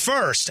me.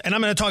 First, and I'm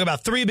going to talk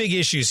about three big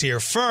issues here.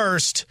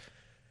 First,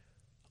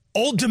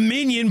 Old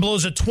Dominion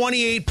blows a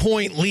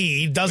 28-point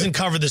lead, doesn't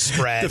cover the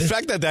spread. The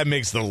fact that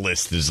makes the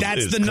list is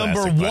That's is the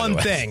classic, number one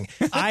thing.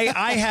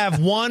 I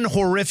have one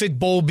horrific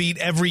bowl beat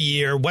every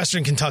year.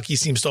 Western Kentucky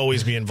seems to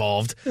always be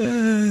involved.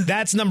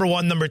 That's number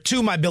one. Number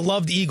two, my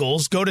beloved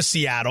Eagles go to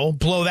Seattle,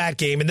 blow that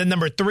game. And then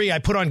number three, I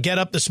put on Get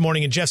Up this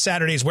morning, and Jeff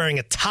Saturday's wearing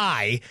a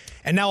tie.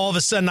 And now all of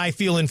a sudden I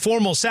feel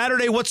informal.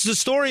 Saturday, what's the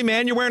story,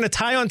 man? You're wearing a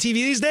tie on TV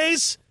these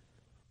days?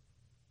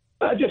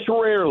 Just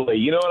rarely,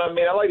 you know what I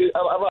mean?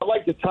 I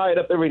like to tie it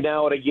up every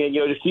now and again,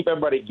 just keep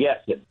everybody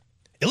guessing.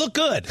 It looked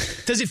good.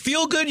 Does it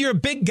feel good? You're a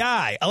big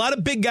guy. A lot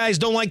of big guys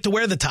don't like to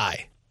wear the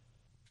tie.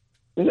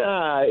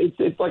 Nah,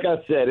 it's like I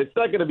said, it's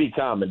not going to be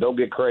common. Don't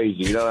get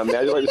crazy, you know what I mean?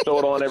 I just like to throw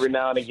it on every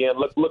now and again.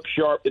 Look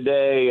sharp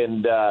today,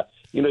 and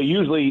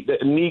usually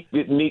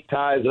Neek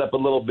ties it up a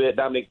little bit.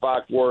 Dominic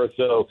Foxworth,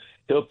 so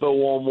he'll throw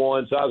on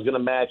one. So I was going to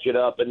match it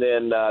up, and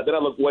then I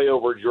look way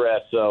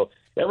overdressed. So.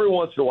 Every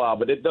once in a while,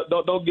 but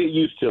don't get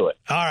used to it.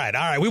 All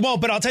right. We won't,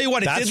 but I'll tell you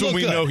what, that's when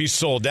we know he's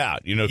sold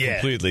out,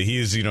 completely.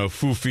 He's,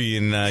 foofy,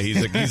 and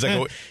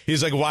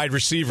he's like wide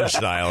receiver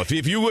style.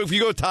 If you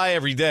go tie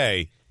every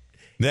day,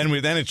 then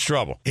it's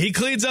trouble. He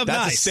cleans up nice.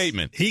 That's a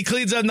statement. He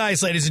cleans up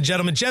nice, ladies and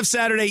gentlemen. Jeff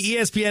Saturday,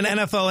 ESPN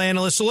NFL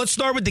analyst. So let's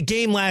start with the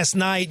game last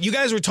night. You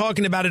guys were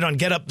talking about it on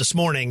Get Up this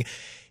morning.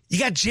 You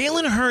got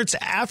Jalen Hurts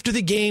after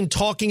the game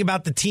talking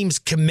about the team's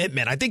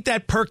commitment. I think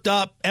that perked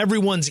up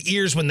everyone's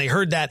ears when they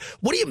heard that.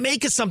 What do you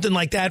make of something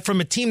like that from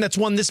a team that's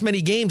won this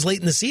many games late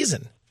in the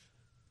season?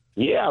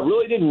 Yeah, I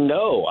really didn't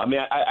know. I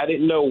mean, I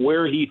didn't know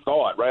where he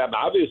thought, right? I mean,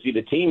 obviously,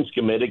 the team's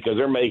committed because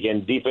they're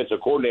making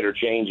defensive coordinator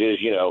changes,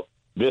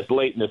 this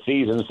late in the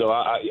season. So,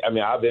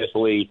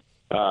 obviously,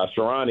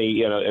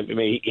 Sirianni,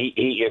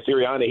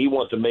 Sirianni, he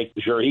wants to make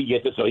sure he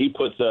gets it, so he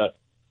puts a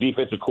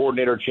defensive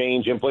coordinator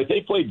change in place. They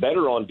played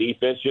better on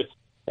defense, just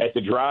at the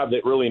drive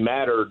that really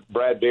mattered.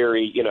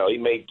 Bradbury, he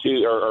made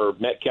or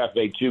Metcalf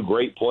made two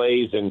great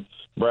plays, and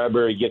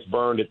Bradbury gets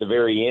burned at the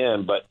very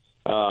end. But,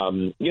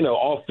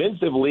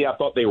 offensively, I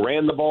thought they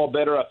ran the ball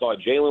better. I thought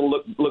Jalen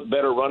looked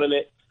better running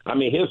it. I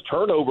mean, his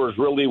turnovers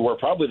really were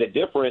probably the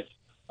difference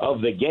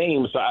of the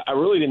game, so I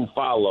really didn't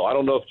follow. I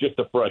don't know if just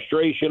the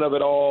frustration of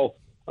it all,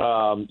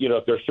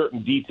 if there's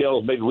certain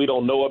details maybe we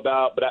don't know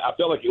about, but I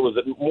felt like it was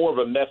more of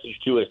a message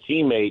to his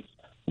teammates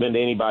than to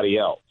anybody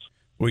else.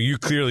 Well,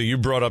 you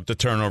brought up the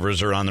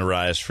turnovers are on the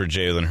rise for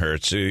Jalen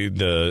Hurts.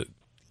 The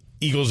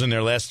Eagles in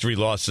their last three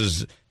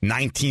losses,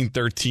 19,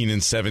 13,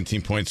 and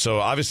 17 points. So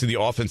obviously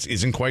the offense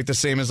isn't quite the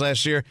same as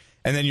last year.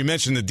 And then you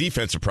mentioned the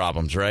defensive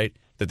problems, right,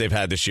 that they've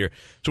had this year.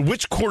 So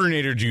which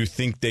coordinator do you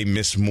think they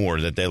miss more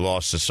that they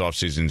lost this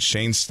offseason,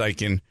 Shane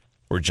Steichen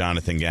or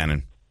Jonathan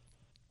Gannon?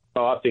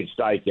 Oh, I think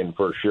Steichen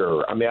for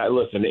sure. I mean,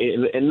 listen,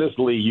 in this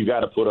league, you got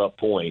to put up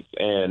points,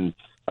 and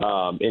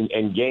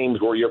in games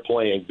where you're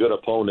playing good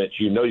opponents,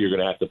 you're going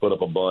to have to put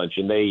up a bunch,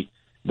 and they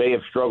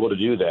have struggled to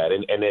do that.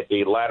 And at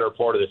the latter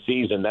part of the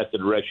season, that's the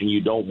direction you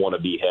don't want to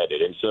be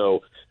headed. And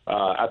so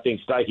I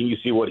think Steichen, you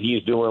see what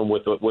he's doing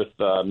with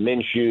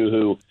Minshew,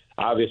 who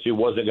obviously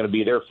wasn't going to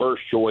be their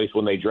first choice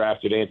when they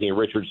drafted Anthony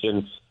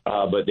Richardson,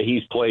 but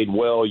he's played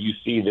well. You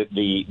see that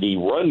the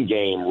run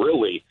game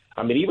really.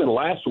 I mean, even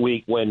last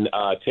week when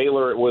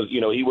Taylor was,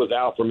 he was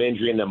out from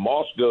injury, and then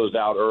Moss goes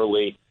out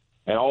early,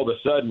 and all of a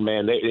sudden,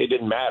 man, it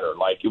didn't matter.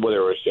 Like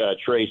whether it was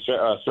Trey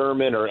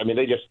Sermon or,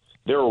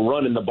 they were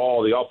running the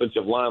ball. The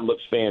offensive line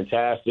looks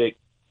fantastic.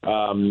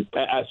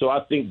 So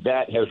I think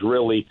that has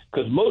really,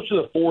 because most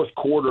of the fourth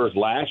quarters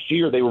last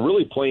year, they were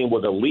really playing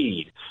with a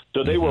lead.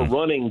 So they were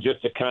running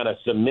just to kind of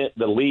cement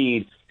the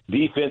lead.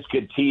 Defense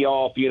could tee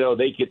off,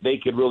 they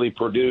could really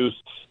produce.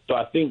 So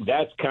I think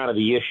that's kind of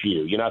the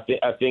issue.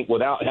 I think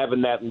without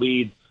having that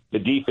lead, the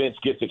defense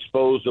gets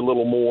exposed a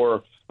little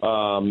more,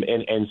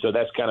 and so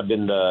that's kind of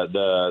been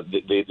the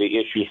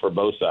issues for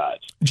both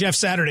sides. Jeff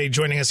Saturday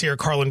joining us here,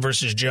 Carlin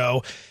versus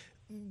Joe.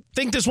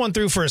 Think this one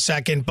through for a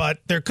second, but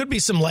there could be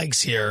some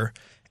legs here.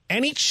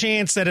 Any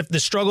chance that if the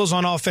struggles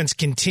on offense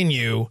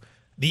continue,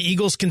 the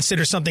Eagles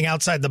consider something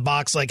outside the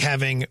box, like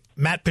having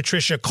Matt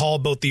Patricia call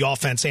both the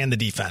offense and the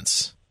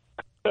defense?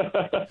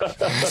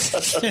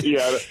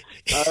 Yeah,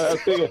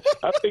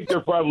 I think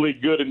they're probably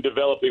good in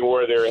developing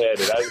where they're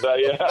headed.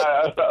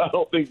 I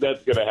don't think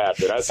that's going to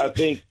happen.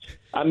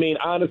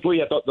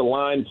 Honestly, I thought the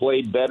line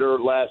played better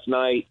last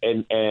night,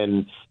 and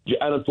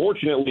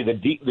unfortunately,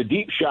 the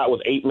deep shot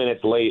was 8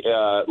 minutes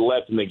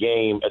left in the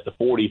game at the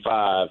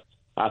 45.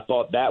 I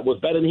thought that was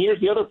bad. And here's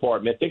the other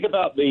part, man. Think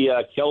about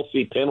the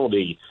Kelsey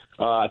penalty.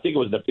 I think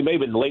it may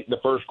have been late in the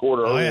first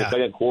quarter, early in the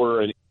second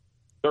quarter, and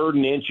 3rd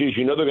and inches.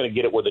 You know they're going to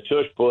get it with a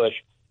tush push.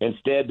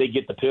 Instead, they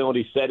get the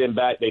penalty, set him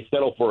back. They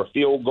settle for a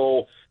field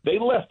goal. They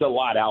left a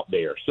lot out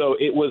there. So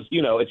it was,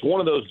 it's one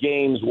of those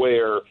games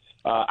where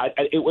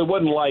it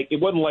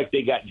wasn't like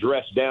they got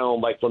dressed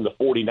down like from the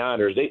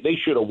 49ers. They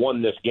should have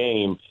won this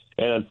game.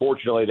 And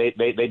unfortunately,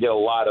 they did a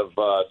lot of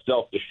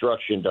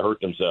self-destruction to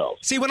hurt themselves.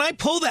 See, when I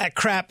pull that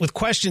crap with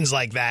questions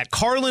like that,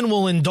 Carlin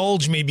will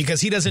indulge me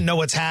because he doesn't know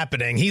what's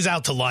happening. He's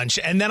out to lunch.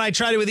 And then I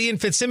tried it with Ian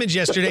Fitzsimmons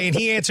yesterday, and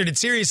he answered it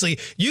seriously.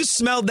 You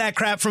smelled that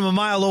crap from a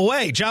mile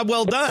away. Job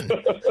well done.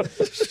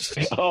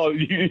 Oh,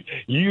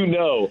 you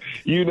know.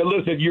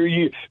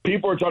 Listen,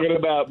 people are talking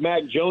about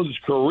Mac Jones'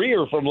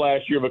 career from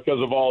last year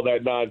because of all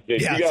that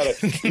nonsense. Yeah.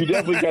 You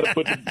definitely got to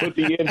put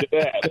the end to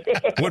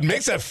that. What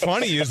makes that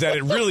funny is that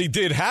it really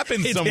did happen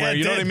somewhere.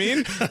 You know what I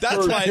mean?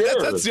 That's why.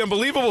 Sure. That's the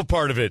unbelievable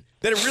part of it.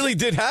 That it really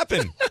did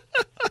happen.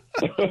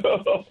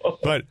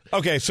 But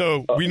okay,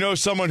 so we know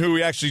someone who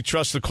we actually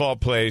trust the call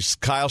plays,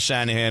 Kyle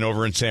Shanahan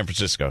over in San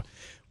Francisco.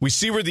 We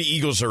see where the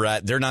Eagles are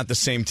at. They're not the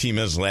same team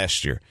as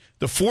last year.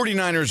 The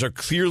 49ers are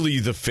clearly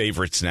the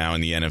favorites now in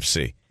the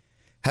NFC.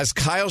 Has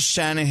Kyle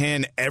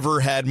Shanahan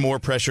ever had more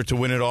pressure to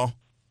win it all?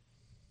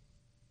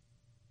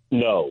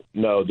 No.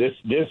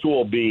 This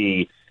will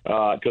be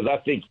because I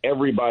think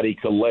everybody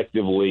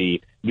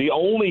collectively, the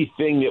only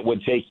thing that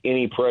would take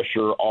any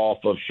pressure off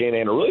of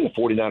Shanahan, or really the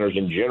 49ers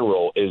in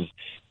general, is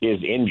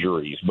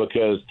injuries.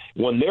 Because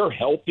when they're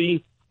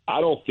healthy, I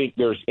don't think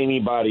there's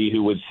anybody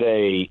who would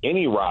say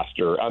any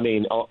roster, on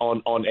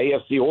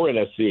AFC or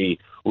NFC,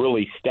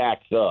 really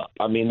stacks up.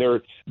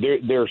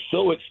 They're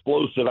so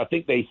explosive. I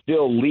think they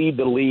still lead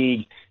the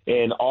league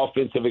in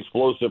offensive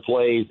explosive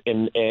plays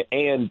and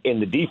in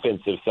the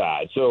defensive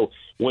side. So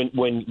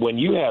when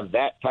you have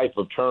that type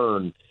of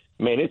turn,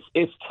 man,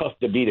 it's tough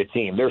to beat a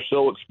team. They're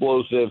so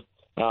explosive.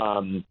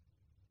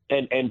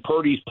 And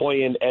Purdy's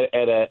playing at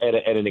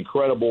an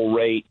incredible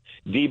rate.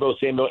 Deebo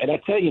Samuel, and I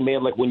tell you,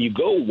 man, like when you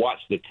go watch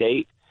the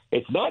tape,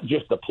 it's not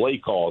just the play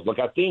calls. Like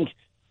I think,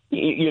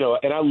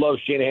 and I love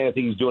Shanahan. I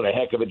think he's doing a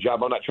heck of a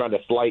job. I'm not trying to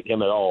slight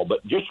him at all,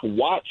 but just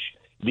watch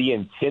the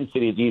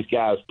intensity these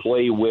guys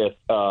play with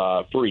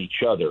for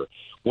each other.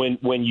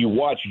 When you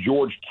watch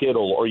George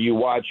Kittle, or you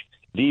watch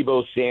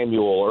Deebo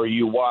Samuel, or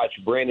you watch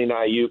Brandon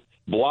Ayuk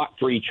block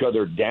for each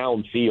other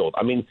downfield.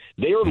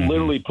 They are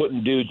literally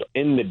putting dudes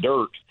in the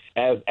dirt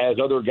as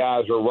other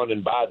guys are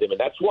running by them. And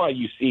that's why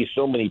you see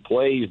so many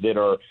plays that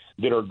are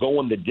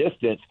going the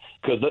distance,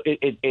 because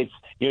it's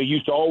you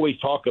used to always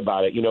talk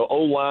about it.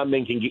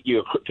 O-linemen can get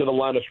you to the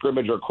line of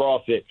scrimmage or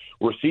cross it.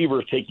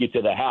 Receivers take you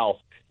to the house.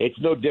 It's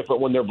no different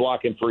when they're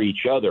blocking for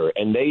each other.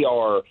 And they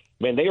are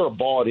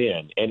bought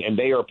in, and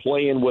they are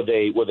playing with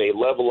a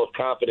level of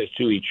confidence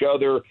to each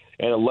other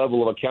and a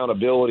level of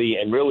accountability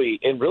and really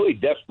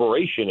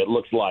desperation, it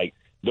looks like,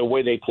 the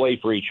way they play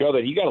for each other.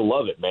 You got to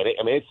love it, man.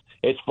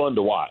 It's fun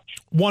to watch.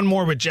 One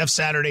more with Jeff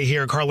Saturday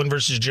here, Carlin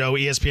versus Joe,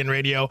 ESPN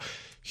Radio.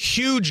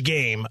 Huge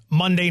game,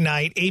 Monday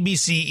night,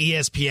 ABC,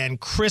 ESPN,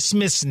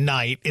 Christmas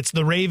night. It's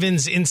the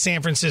Ravens in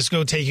San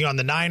Francisco taking on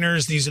the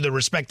Niners. These are the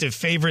respective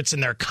favorites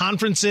in their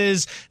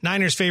conferences.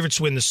 Niners favorites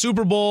to win the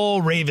Super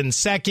Bowl, Ravens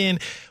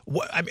second.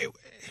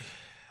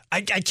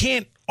 I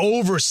can't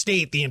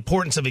overstate the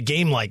importance of a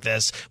game like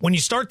this. When you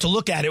start to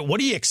look at it, what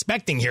are you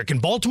expecting here? Can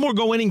Baltimore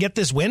go in and get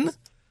this win?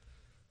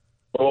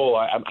 Oh,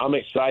 I'm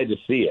excited to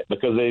see it,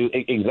 because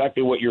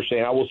exactly what you're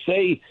saying. I will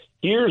say,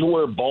 here's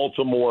where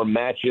Baltimore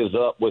matches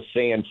up with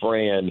San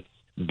Fran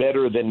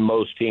better than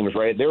most teams,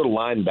 right? They're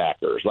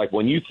linebackers. Like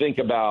when you think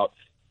about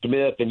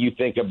Smith and you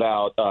think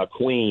about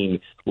Queen,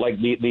 like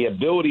the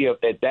ability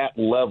at that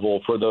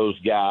level for those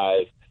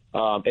guys,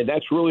 and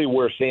that's really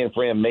where San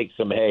Fran makes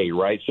some hay,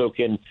 right? So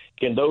can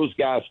those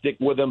guys stick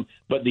with them?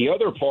 But the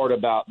other part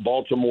about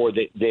Baltimore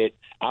that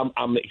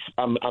I'm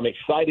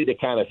excited to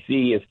kind of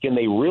see is, can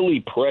they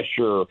really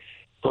pressure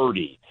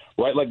Purdy,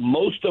 right? Like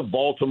most of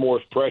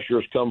Baltimore's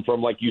pressures come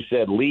from, like you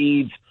said,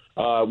 leads,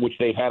 which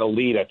they've had a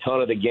lead a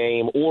ton of the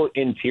game, or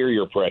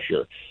interior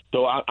pressure.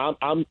 So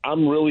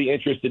I'm really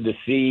interested to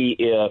see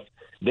if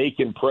they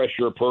can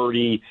pressure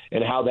Purdy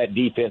and how that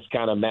defense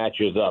kind of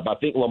matches up. I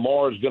think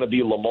Lamar is going to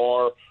be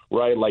Lamar,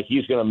 right? Like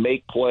he's going to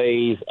make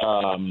plays.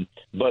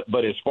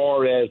 But as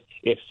far as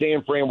if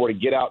San Fran were to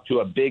get out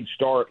to a big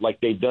start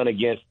like they've done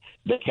against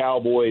the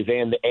Cowboys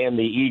and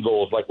the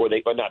Eagles, like where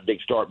they, not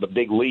big start, but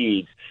big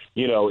leads,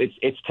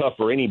 it's tough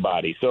for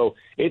anybody. So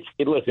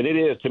listen, it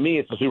is, to me,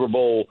 it's a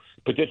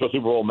potential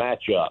Super Bowl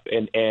matchup.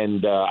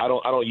 And I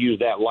don't use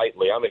that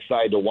lightly. I'm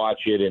excited to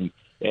watch it. And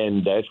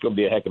and it's going to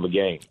be a heck of a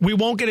game. We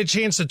won't get a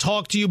chance to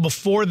talk to you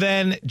before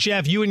then.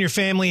 Jeff, you and your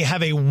family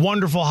have a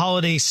wonderful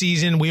holiday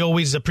season. We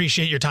always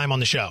appreciate your time on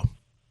the show.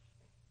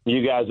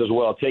 You guys as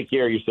well. Take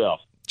care of yourself.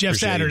 Jeff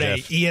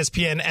Saturday,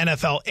 ESPN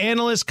NFL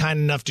analyst, kind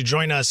enough to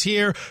join us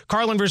here.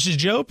 Carlin versus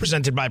Joe,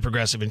 presented by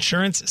Progressive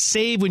Insurance.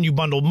 Save when you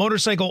bundle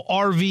motorcycle,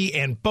 RV,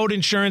 and boat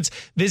insurance.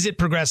 Visit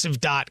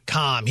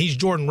Progressive.com. He's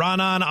Jordan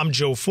Raanan. I'm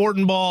Joe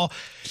Fortenbaugh.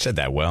 Said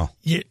that well.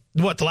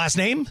 What, the last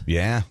name?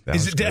 Yeah.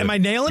 Am I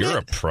nailing it? You're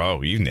a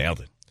pro. You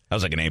nailed it. That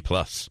was like an A+.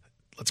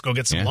 Let's go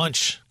get some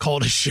lunch. Call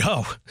it a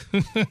show. All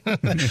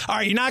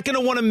right, you're not going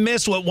to want to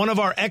miss what one of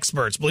our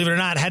experts, believe it or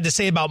not, had to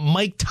say about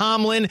Mike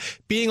Tomlin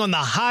being on the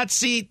hot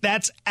seat.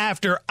 That's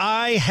after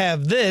I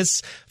have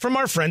this from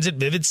our friends at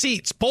Vivid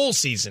Seats. Bowl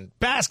season,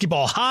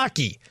 basketball,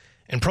 hockey,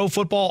 and pro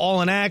football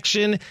all in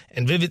action.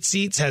 And Vivid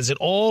Seats has it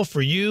all for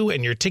you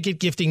and your ticket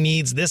gifting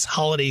needs this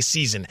holiday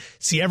season.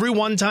 See every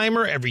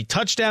one-timer, every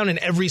touchdown, and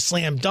every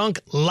slam dunk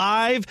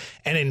live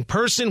and in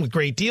person with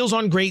great deals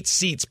on great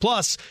seats.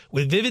 Plus,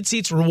 with Vivid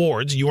Seats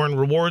Rewards, you earn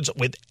rewards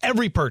with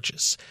every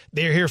purchase.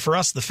 They're here for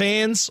us, the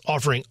fans,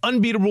 offering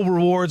unbeatable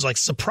rewards like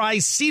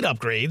surprise seat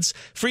upgrades,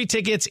 free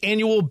tickets,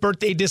 annual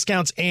birthday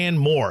discounts, and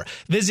more.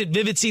 Visit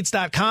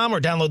VividSeats.com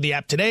or download the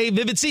app today.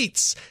 Vivid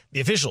Seats,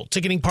 the official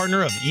ticketing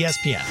partner of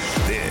ESPN.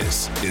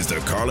 This is the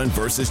Carlin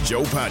versus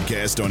Joe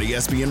podcast on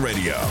ESPN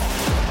Radio.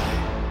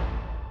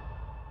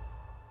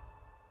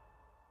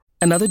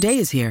 Another day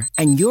is here,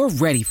 and you're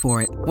ready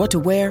for it. What to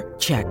wear?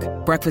 Check.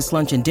 Breakfast,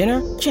 lunch, and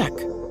dinner? Check.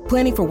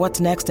 Planning for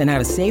what's next and how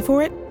to save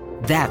for it?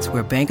 That's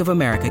where Bank of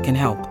America can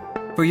help.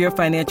 For your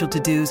financial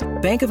to-dos,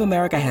 Bank of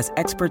America has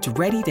experts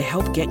ready to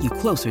help get you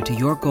closer to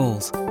your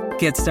goals.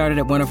 Get started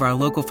at one of our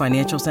local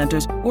financial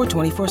centers or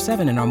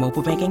 24/7 in our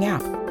mobile banking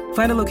app.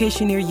 Find a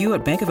location near you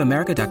at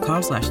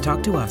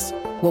bankofamerica.com/talktous.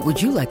 What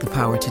would you like the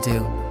power to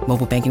do?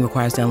 Mobile banking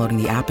requires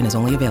downloading the app and is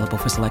only available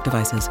for select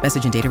devices.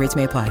 Message and data rates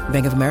may apply.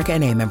 Bank of America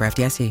NA, member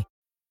FDIC.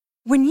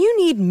 When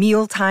you need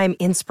mealtime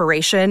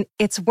inspiration,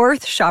 it's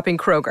worth shopping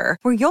Kroger,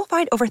 where you'll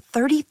find over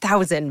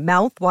 30,000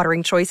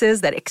 mouth-watering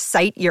choices that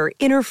excite your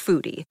inner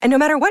foodie. And no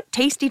matter what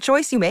tasty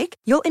choice you make,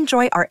 you'll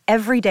enjoy our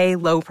everyday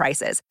low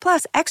prices,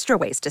 plus extra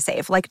ways to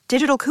save, like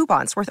digital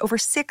coupons worth over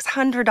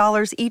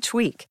 $600 each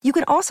week. You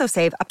can also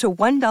save up to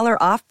 $1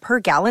 off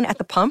per gallon at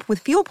the pump with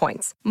fuel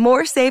points.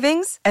 More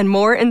savings and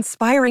more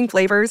inspiring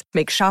flavors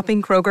make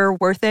shopping Kroger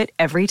worth it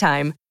every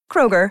time.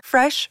 Kroger,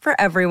 fresh for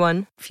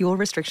everyone. Fuel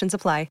restrictions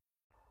apply.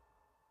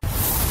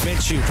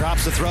 Minshew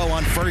drops the throw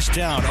on first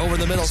down. Over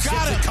the middle.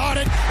 Caught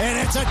it, and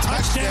it's a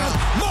touchdown.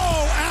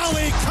 Mo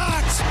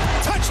Alley-Cox.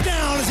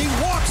 Touchdown as he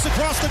walks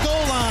across the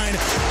goal line.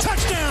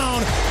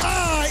 Touchdown.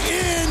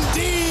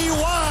 I-N-D-Y.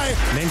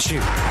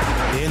 Minshew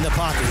in the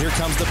pocket. Here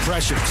comes the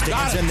pressure.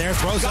 Stands in there,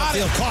 throws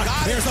upfield. Caught.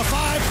 There's a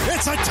 5.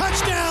 It's a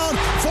touchdown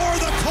for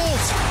the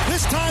Colts.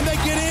 This time they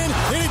get in,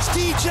 and it's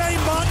DJ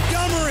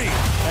Montgomery.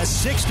 A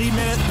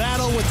 60-minute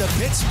battle with the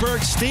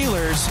Pittsburgh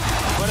Steelers,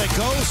 but it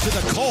goes to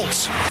the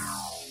Colts.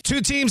 Two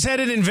teams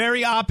headed in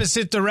very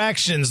opposite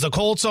directions. The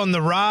Colts on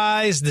the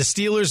rise, the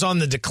Steelers on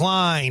the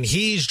decline.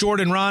 He's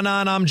Jordan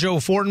Raanan. I'm Joe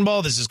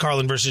Fortenbaugh. This is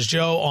Carlin versus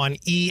Joe on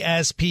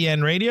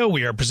ESPN Radio.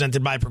 We are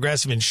presented by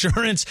Progressive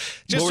Insurance.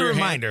 Just a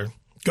reminder.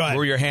 Go ahead.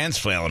 What were your hands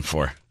flailing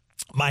for?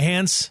 My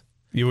hands?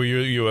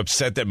 You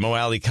upset that Mo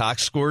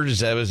Alley-Cox scored? Is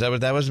that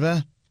what that was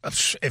about?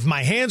 If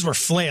my hands were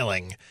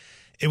flailing,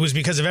 it was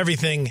because of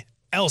everything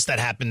else that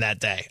happened that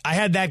day. I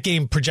had that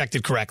game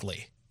projected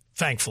correctly,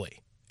 thankfully.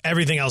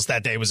 Everything else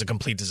that day was a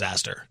complete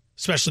disaster,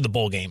 especially the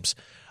bowl games.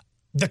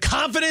 The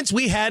confidence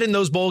we had in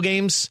those bowl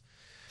games,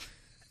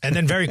 and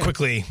then very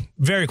quickly,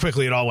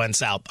 it all went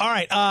south. All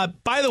right,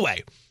 by the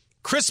way,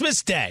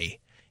 Christmas Day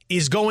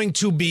is going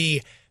to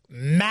be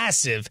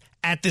massive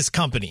at this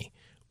company.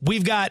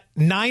 We've got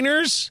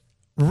Niners,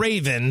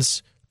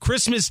 Ravens,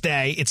 Christmas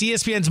Day. It's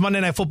ESPN's Monday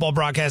Night Football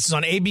broadcast. It's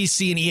on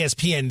ABC and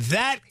ESPN.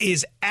 That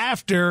is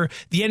after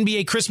the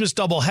NBA Christmas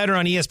doubleheader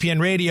on ESPN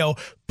Radio.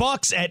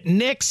 Bucks at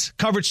Knicks.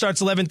 Coverage starts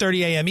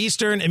 11:30 a.m.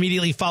 Eastern,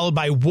 immediately followed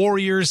by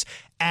Warriors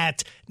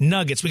at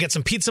Nuggets. We got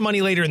some pizza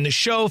money later in the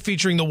show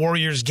featuring the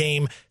Warriors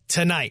game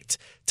tonight.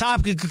 I'll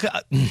be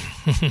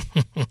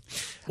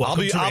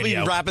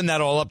wrapping that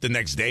all up the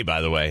next day,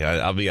 by the way.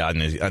 I'll be on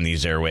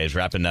these airwaves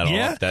wrapping that all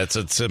up. That's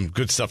some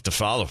good stuff to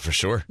follow for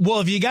sure. Well,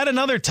 if you got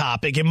another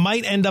topic, it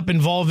might end up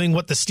involving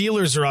what the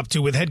Steelers are up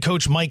to with head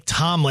coach Mike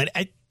Tomlin.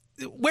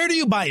 Where do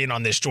you buy in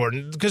on this,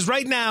 Jordan? Because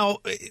right now,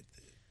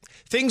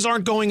 things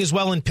aren't going as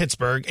well in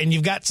Pittsburgh, and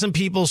you've got some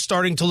people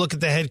starting to look at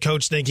the head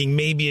coach thinking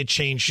maybe a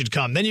change should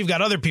come. Then you've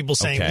got other people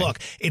saying, look,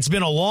 it's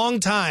been a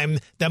long time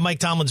that Mike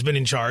Tomlin's been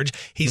in charge.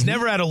 He's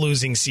never had a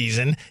losing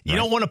season. You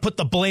don't want to put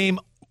the blame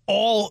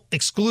all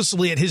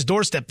exclusively at his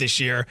doorstep this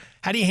year.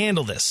 How do you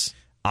handle this?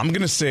 I'm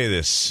going to say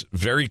this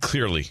very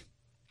clearly.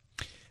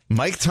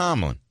 Mike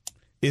Tomlin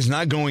is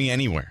not going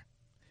anywhere.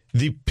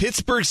 The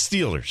Pittsburgh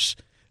Steelers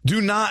do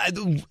not.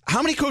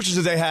 How many coaches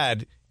have they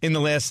had in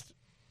the last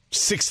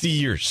 60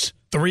 years?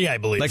 3, I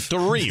believe. Like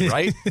 3,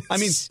 right? I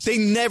mean, they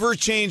never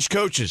change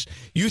coaches.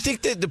 You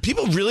think that the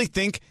people really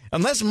think,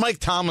 unless Mike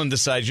Tomlin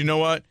decides, you know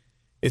what,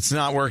 it's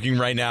not working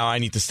right now. I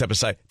need to step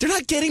aside. They're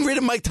not getting rid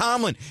of Mike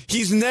Tomlin.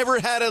 He's never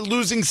had a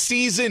losing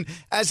season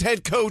as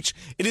head coach.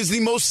 It is the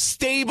most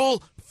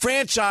stable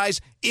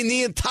franchise in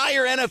the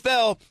entire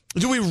NFL.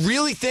 Do we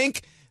really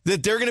think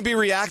that they're going to be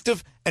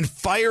reactive and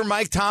fire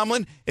Mike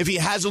Tomlin if he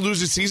has a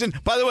losing season?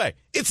 By the way,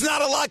 it's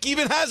not a lock he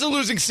even has a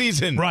losing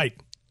season. Right.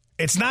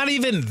 It's not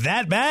even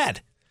that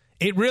bad.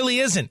 It really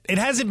isn't. It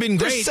hasn't been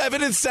great. They're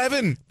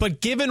 7-7.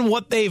 But given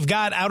what they've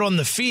got out on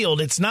the field,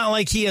 it's not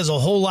like he has a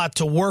whole lot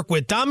to work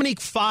with.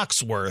 Dominique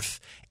Foxworth,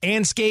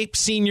 Anscape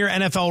senior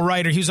NFL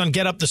writer, he was on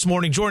Get Up this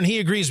morning. Jordan, he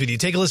agrees with you.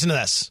 Take a listen to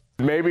this.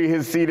 Maybe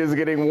his seat is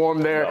getting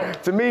warm there.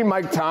 To me,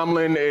 Mike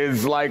Tomlin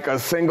is like a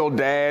single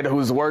dad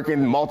who's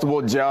working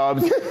multiple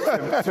jobs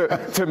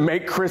to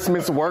make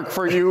Christmas work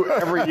for you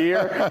every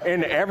year.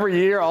 And every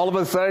year, all of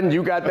a sudden,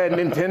 you got that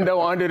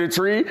Nintendo under the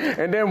tree.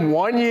 And then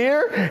one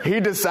year,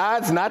 he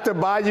decides not to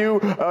buy you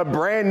a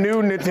brand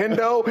new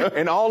Nintendo.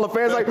 And all the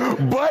fans are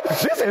like, but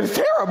this is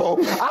terrible.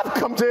 I've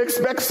come to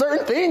expect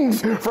certain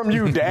things from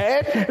you,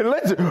 Dad.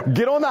 Let's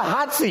get on the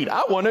hot seat.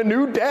 I want a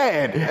new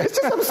dad.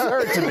 It's just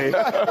absurd to me.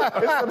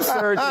 It's absurd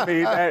to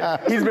me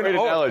that he's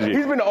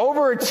been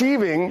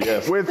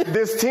overachieving with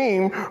this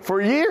team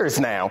for years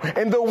now.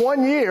 And the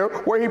 1 year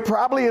where he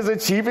probably is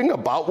achieving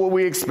about what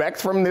we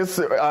expect from this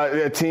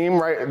team,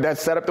 right,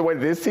 that's set up the way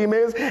this team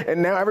is,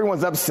 and now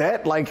everyone's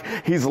upset like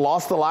he's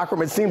lost the locker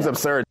room. It seems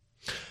absurd.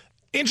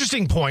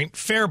 Interesting point.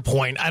 Fair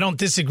point. I don't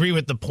disagree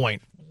with the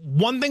point.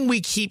 One thing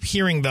we keep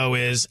hearing, though,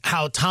 is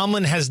how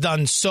Tomlin has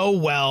done so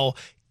well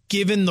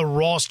given the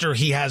roster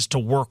he has to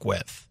work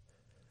with.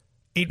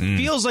 It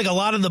feels like a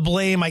lot of the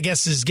blame, I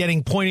guess, is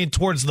getting pointed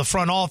towards the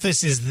front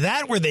office. Is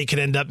that where they could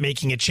end up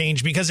making a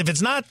change? Because if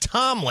it's not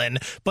Tomlin,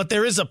 but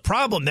there is a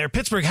problem there,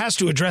 Pittsburgh has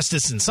to address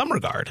this in some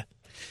regard.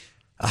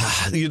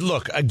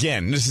 Look,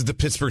 again, this is the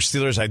Pittsburgh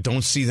Steelers. I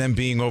don't see them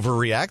being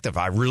overreactive.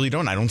 I really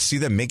don't. I don't see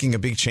them making a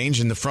big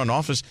change in the front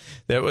office.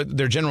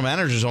 Their general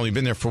manager's only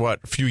been there for, what,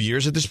 a few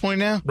years at this point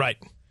now? Right.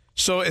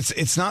 So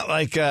it's not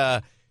like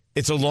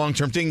it's a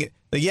long-term thing.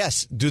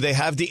 Yes, do they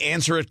have the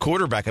answer at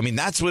quarterback? I mean,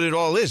 that's what it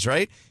all is,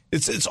 right?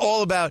 It's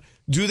all about,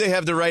 do they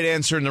have the right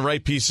answer and the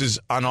right pieces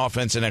on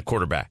offense and at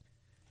quarterback?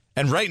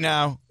 And right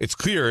now, it's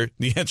clear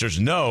the answer is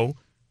no.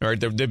 Right?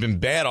 They've been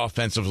bad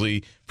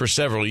offensively for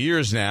several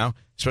years now,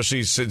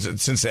 especially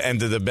since the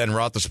end of the Ben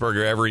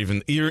Roethlisberger era,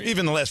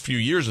 even the last few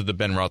years of the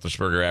Ben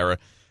Roethlisberger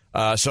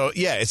era. So,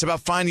 yeah, it's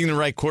about finding the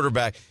right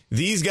quarterback.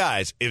 These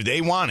guys, if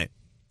they want it,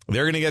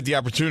 they're going to get the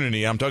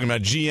opportunity. I'm talking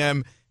about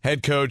GM,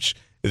 head coach.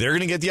 They're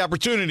going to get the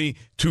opportunity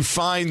to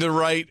find the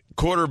right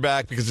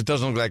quarterback because it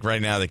doesn't look like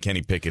right now that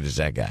Kenny Pickett is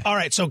that guy. All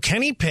right, so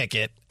Kenny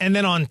Pickett, and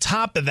then on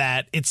top of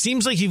that, it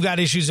seems like you've got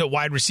issues at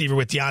wide receiver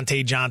with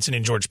Deontay Johnson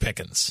and George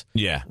Pickens.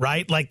 Yeah.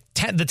 Right? Like,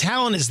 the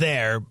talent is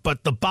there,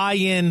 but the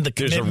buy-in, the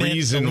commitment, there's a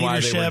reason the why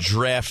they were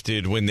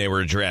drafted when they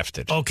were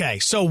drafted. Okay,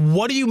 so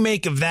what do you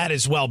make of that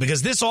as well?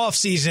 Because this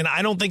offseason,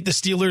 I don't think the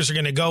Steelers are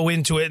going to go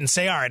into it and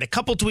say, all right, a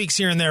couple tweaks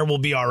here and there will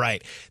be all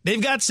right.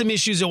 They've got some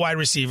issues at wide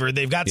receiver.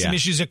 They've got some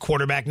issues at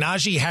quarterback.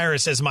 Najee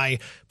Harris, as my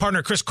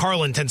partner Chris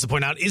Carlin tends to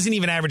point out, isn't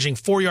even averaging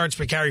 4 yards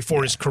per carry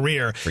for his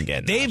career.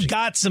 They've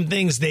got some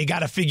things they got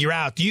to figure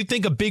out. Do you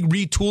think a big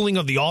retooling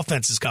of the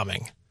offense is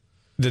coming?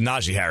 The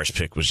Najee Harris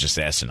pick was just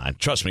asinine.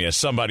 Trust me, as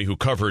somebody who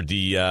covered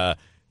the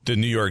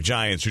New York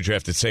Giants, who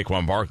drafted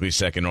Saquon Barkley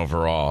second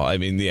overall, I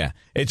mean, yeah,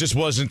 it just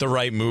wasn't the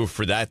right move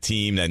for that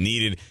team that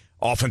needed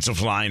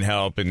offensive line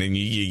help, and then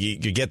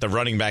you get the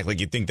running back like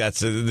you think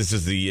this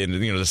is the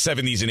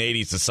 70s and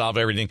 80s to solve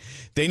everything.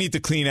 They need to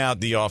clean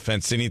out the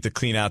offense. They need to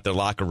clean out the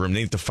locker room.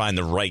 They need to find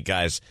the right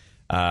guys.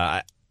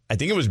 I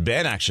think it was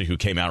Ben actually who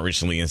came out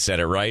recently and said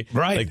it, right?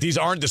 Right. Like, these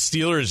aren't the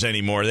Steelers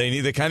anymore.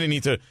 They kind of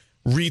need to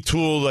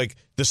retool like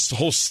this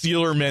whole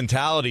Steeler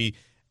mentality,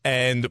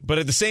 but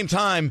at the same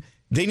time,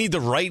 they need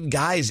the right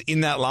guys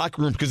in that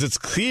locker room because it's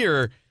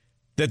clear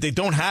that they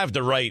don't have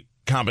the right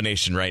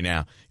combination right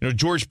now.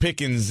 George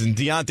Pickens and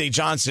Deontay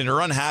Johnson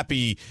are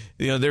unhappy.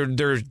 They're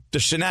the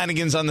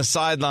shenanigans on the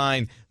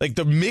sideline, like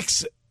the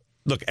mix.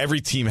 Look,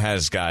 every team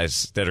has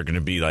guys that are going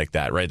to be like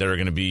that, right? That are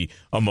going to be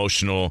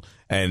emotional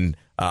and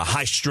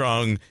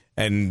high-strung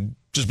and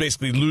just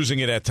basically losing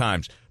it at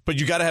times. But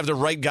you got to have the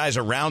right guys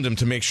around him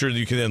to make sure that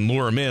you can then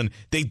lure him in.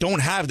 They don't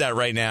have that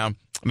right now.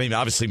 I mean,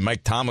 obviously,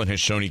 Mike Tomlin has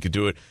shown he could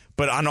do it.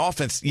 But on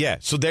offense, yeah.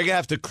 So they're going to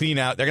have to clean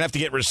out. They're going to have to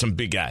get rid of some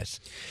big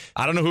guys.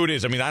 I don't know who it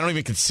is. I mean, I don't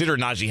even consider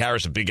Najee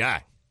Harris a big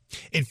guy.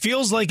 It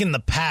feels like in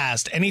the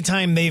past,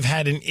 anytime they've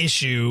had an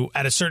issue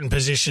at a certain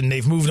position,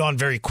 they've moved on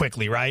very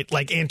quickly, right?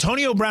 Like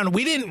Antonio Brown,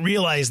 we didn't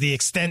realize the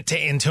extent to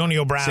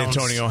Antonio Brown's.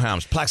 Antonio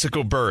Helms,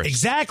 Plaxico Burress.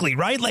 Exactly,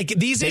 right? Like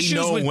these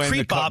issues would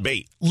creep up.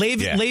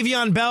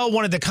 Le'Veon Bell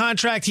wanted the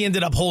contract. He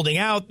ended up holding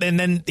out, and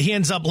then he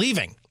ends up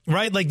leaving.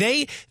 Right? Like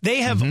they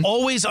have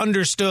always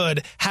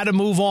understood how to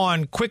move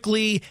on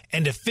quickly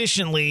and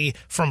efficiently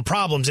from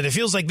problems. And it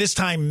feels like this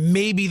time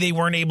maybe they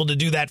weren't able to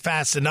do that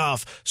fast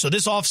enough. So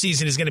this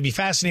offseason is going to be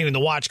fascinating to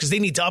watch because they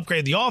need to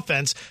upgrade the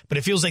offense, but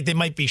it feels like they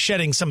might be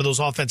shedding some of those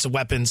offensive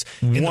weapons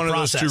in the process. One of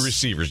those two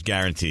receivers,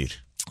 guaranteed.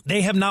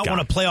 They have not won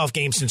a playoff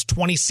game since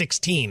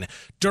 2016,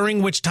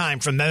 during which time,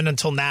 from then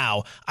until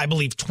now, I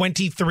believe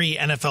 23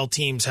 NFL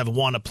teams have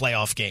won a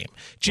playoff game.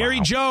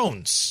 Jerry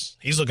Jones,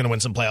 he's looking to win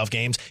some playoff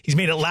games. He's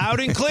made it loud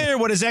and clear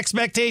what his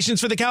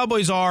expectations for the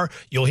Cowboys are.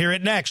 You'll hear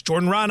it next.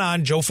 Jordan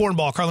Raanan, Joe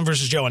Fortenbaugh, Carlin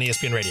versus Joe on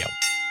ESPN Radio.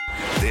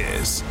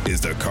 This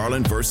is the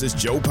Carlin versus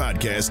Joe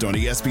podcast on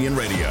ESPN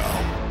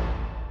Radio.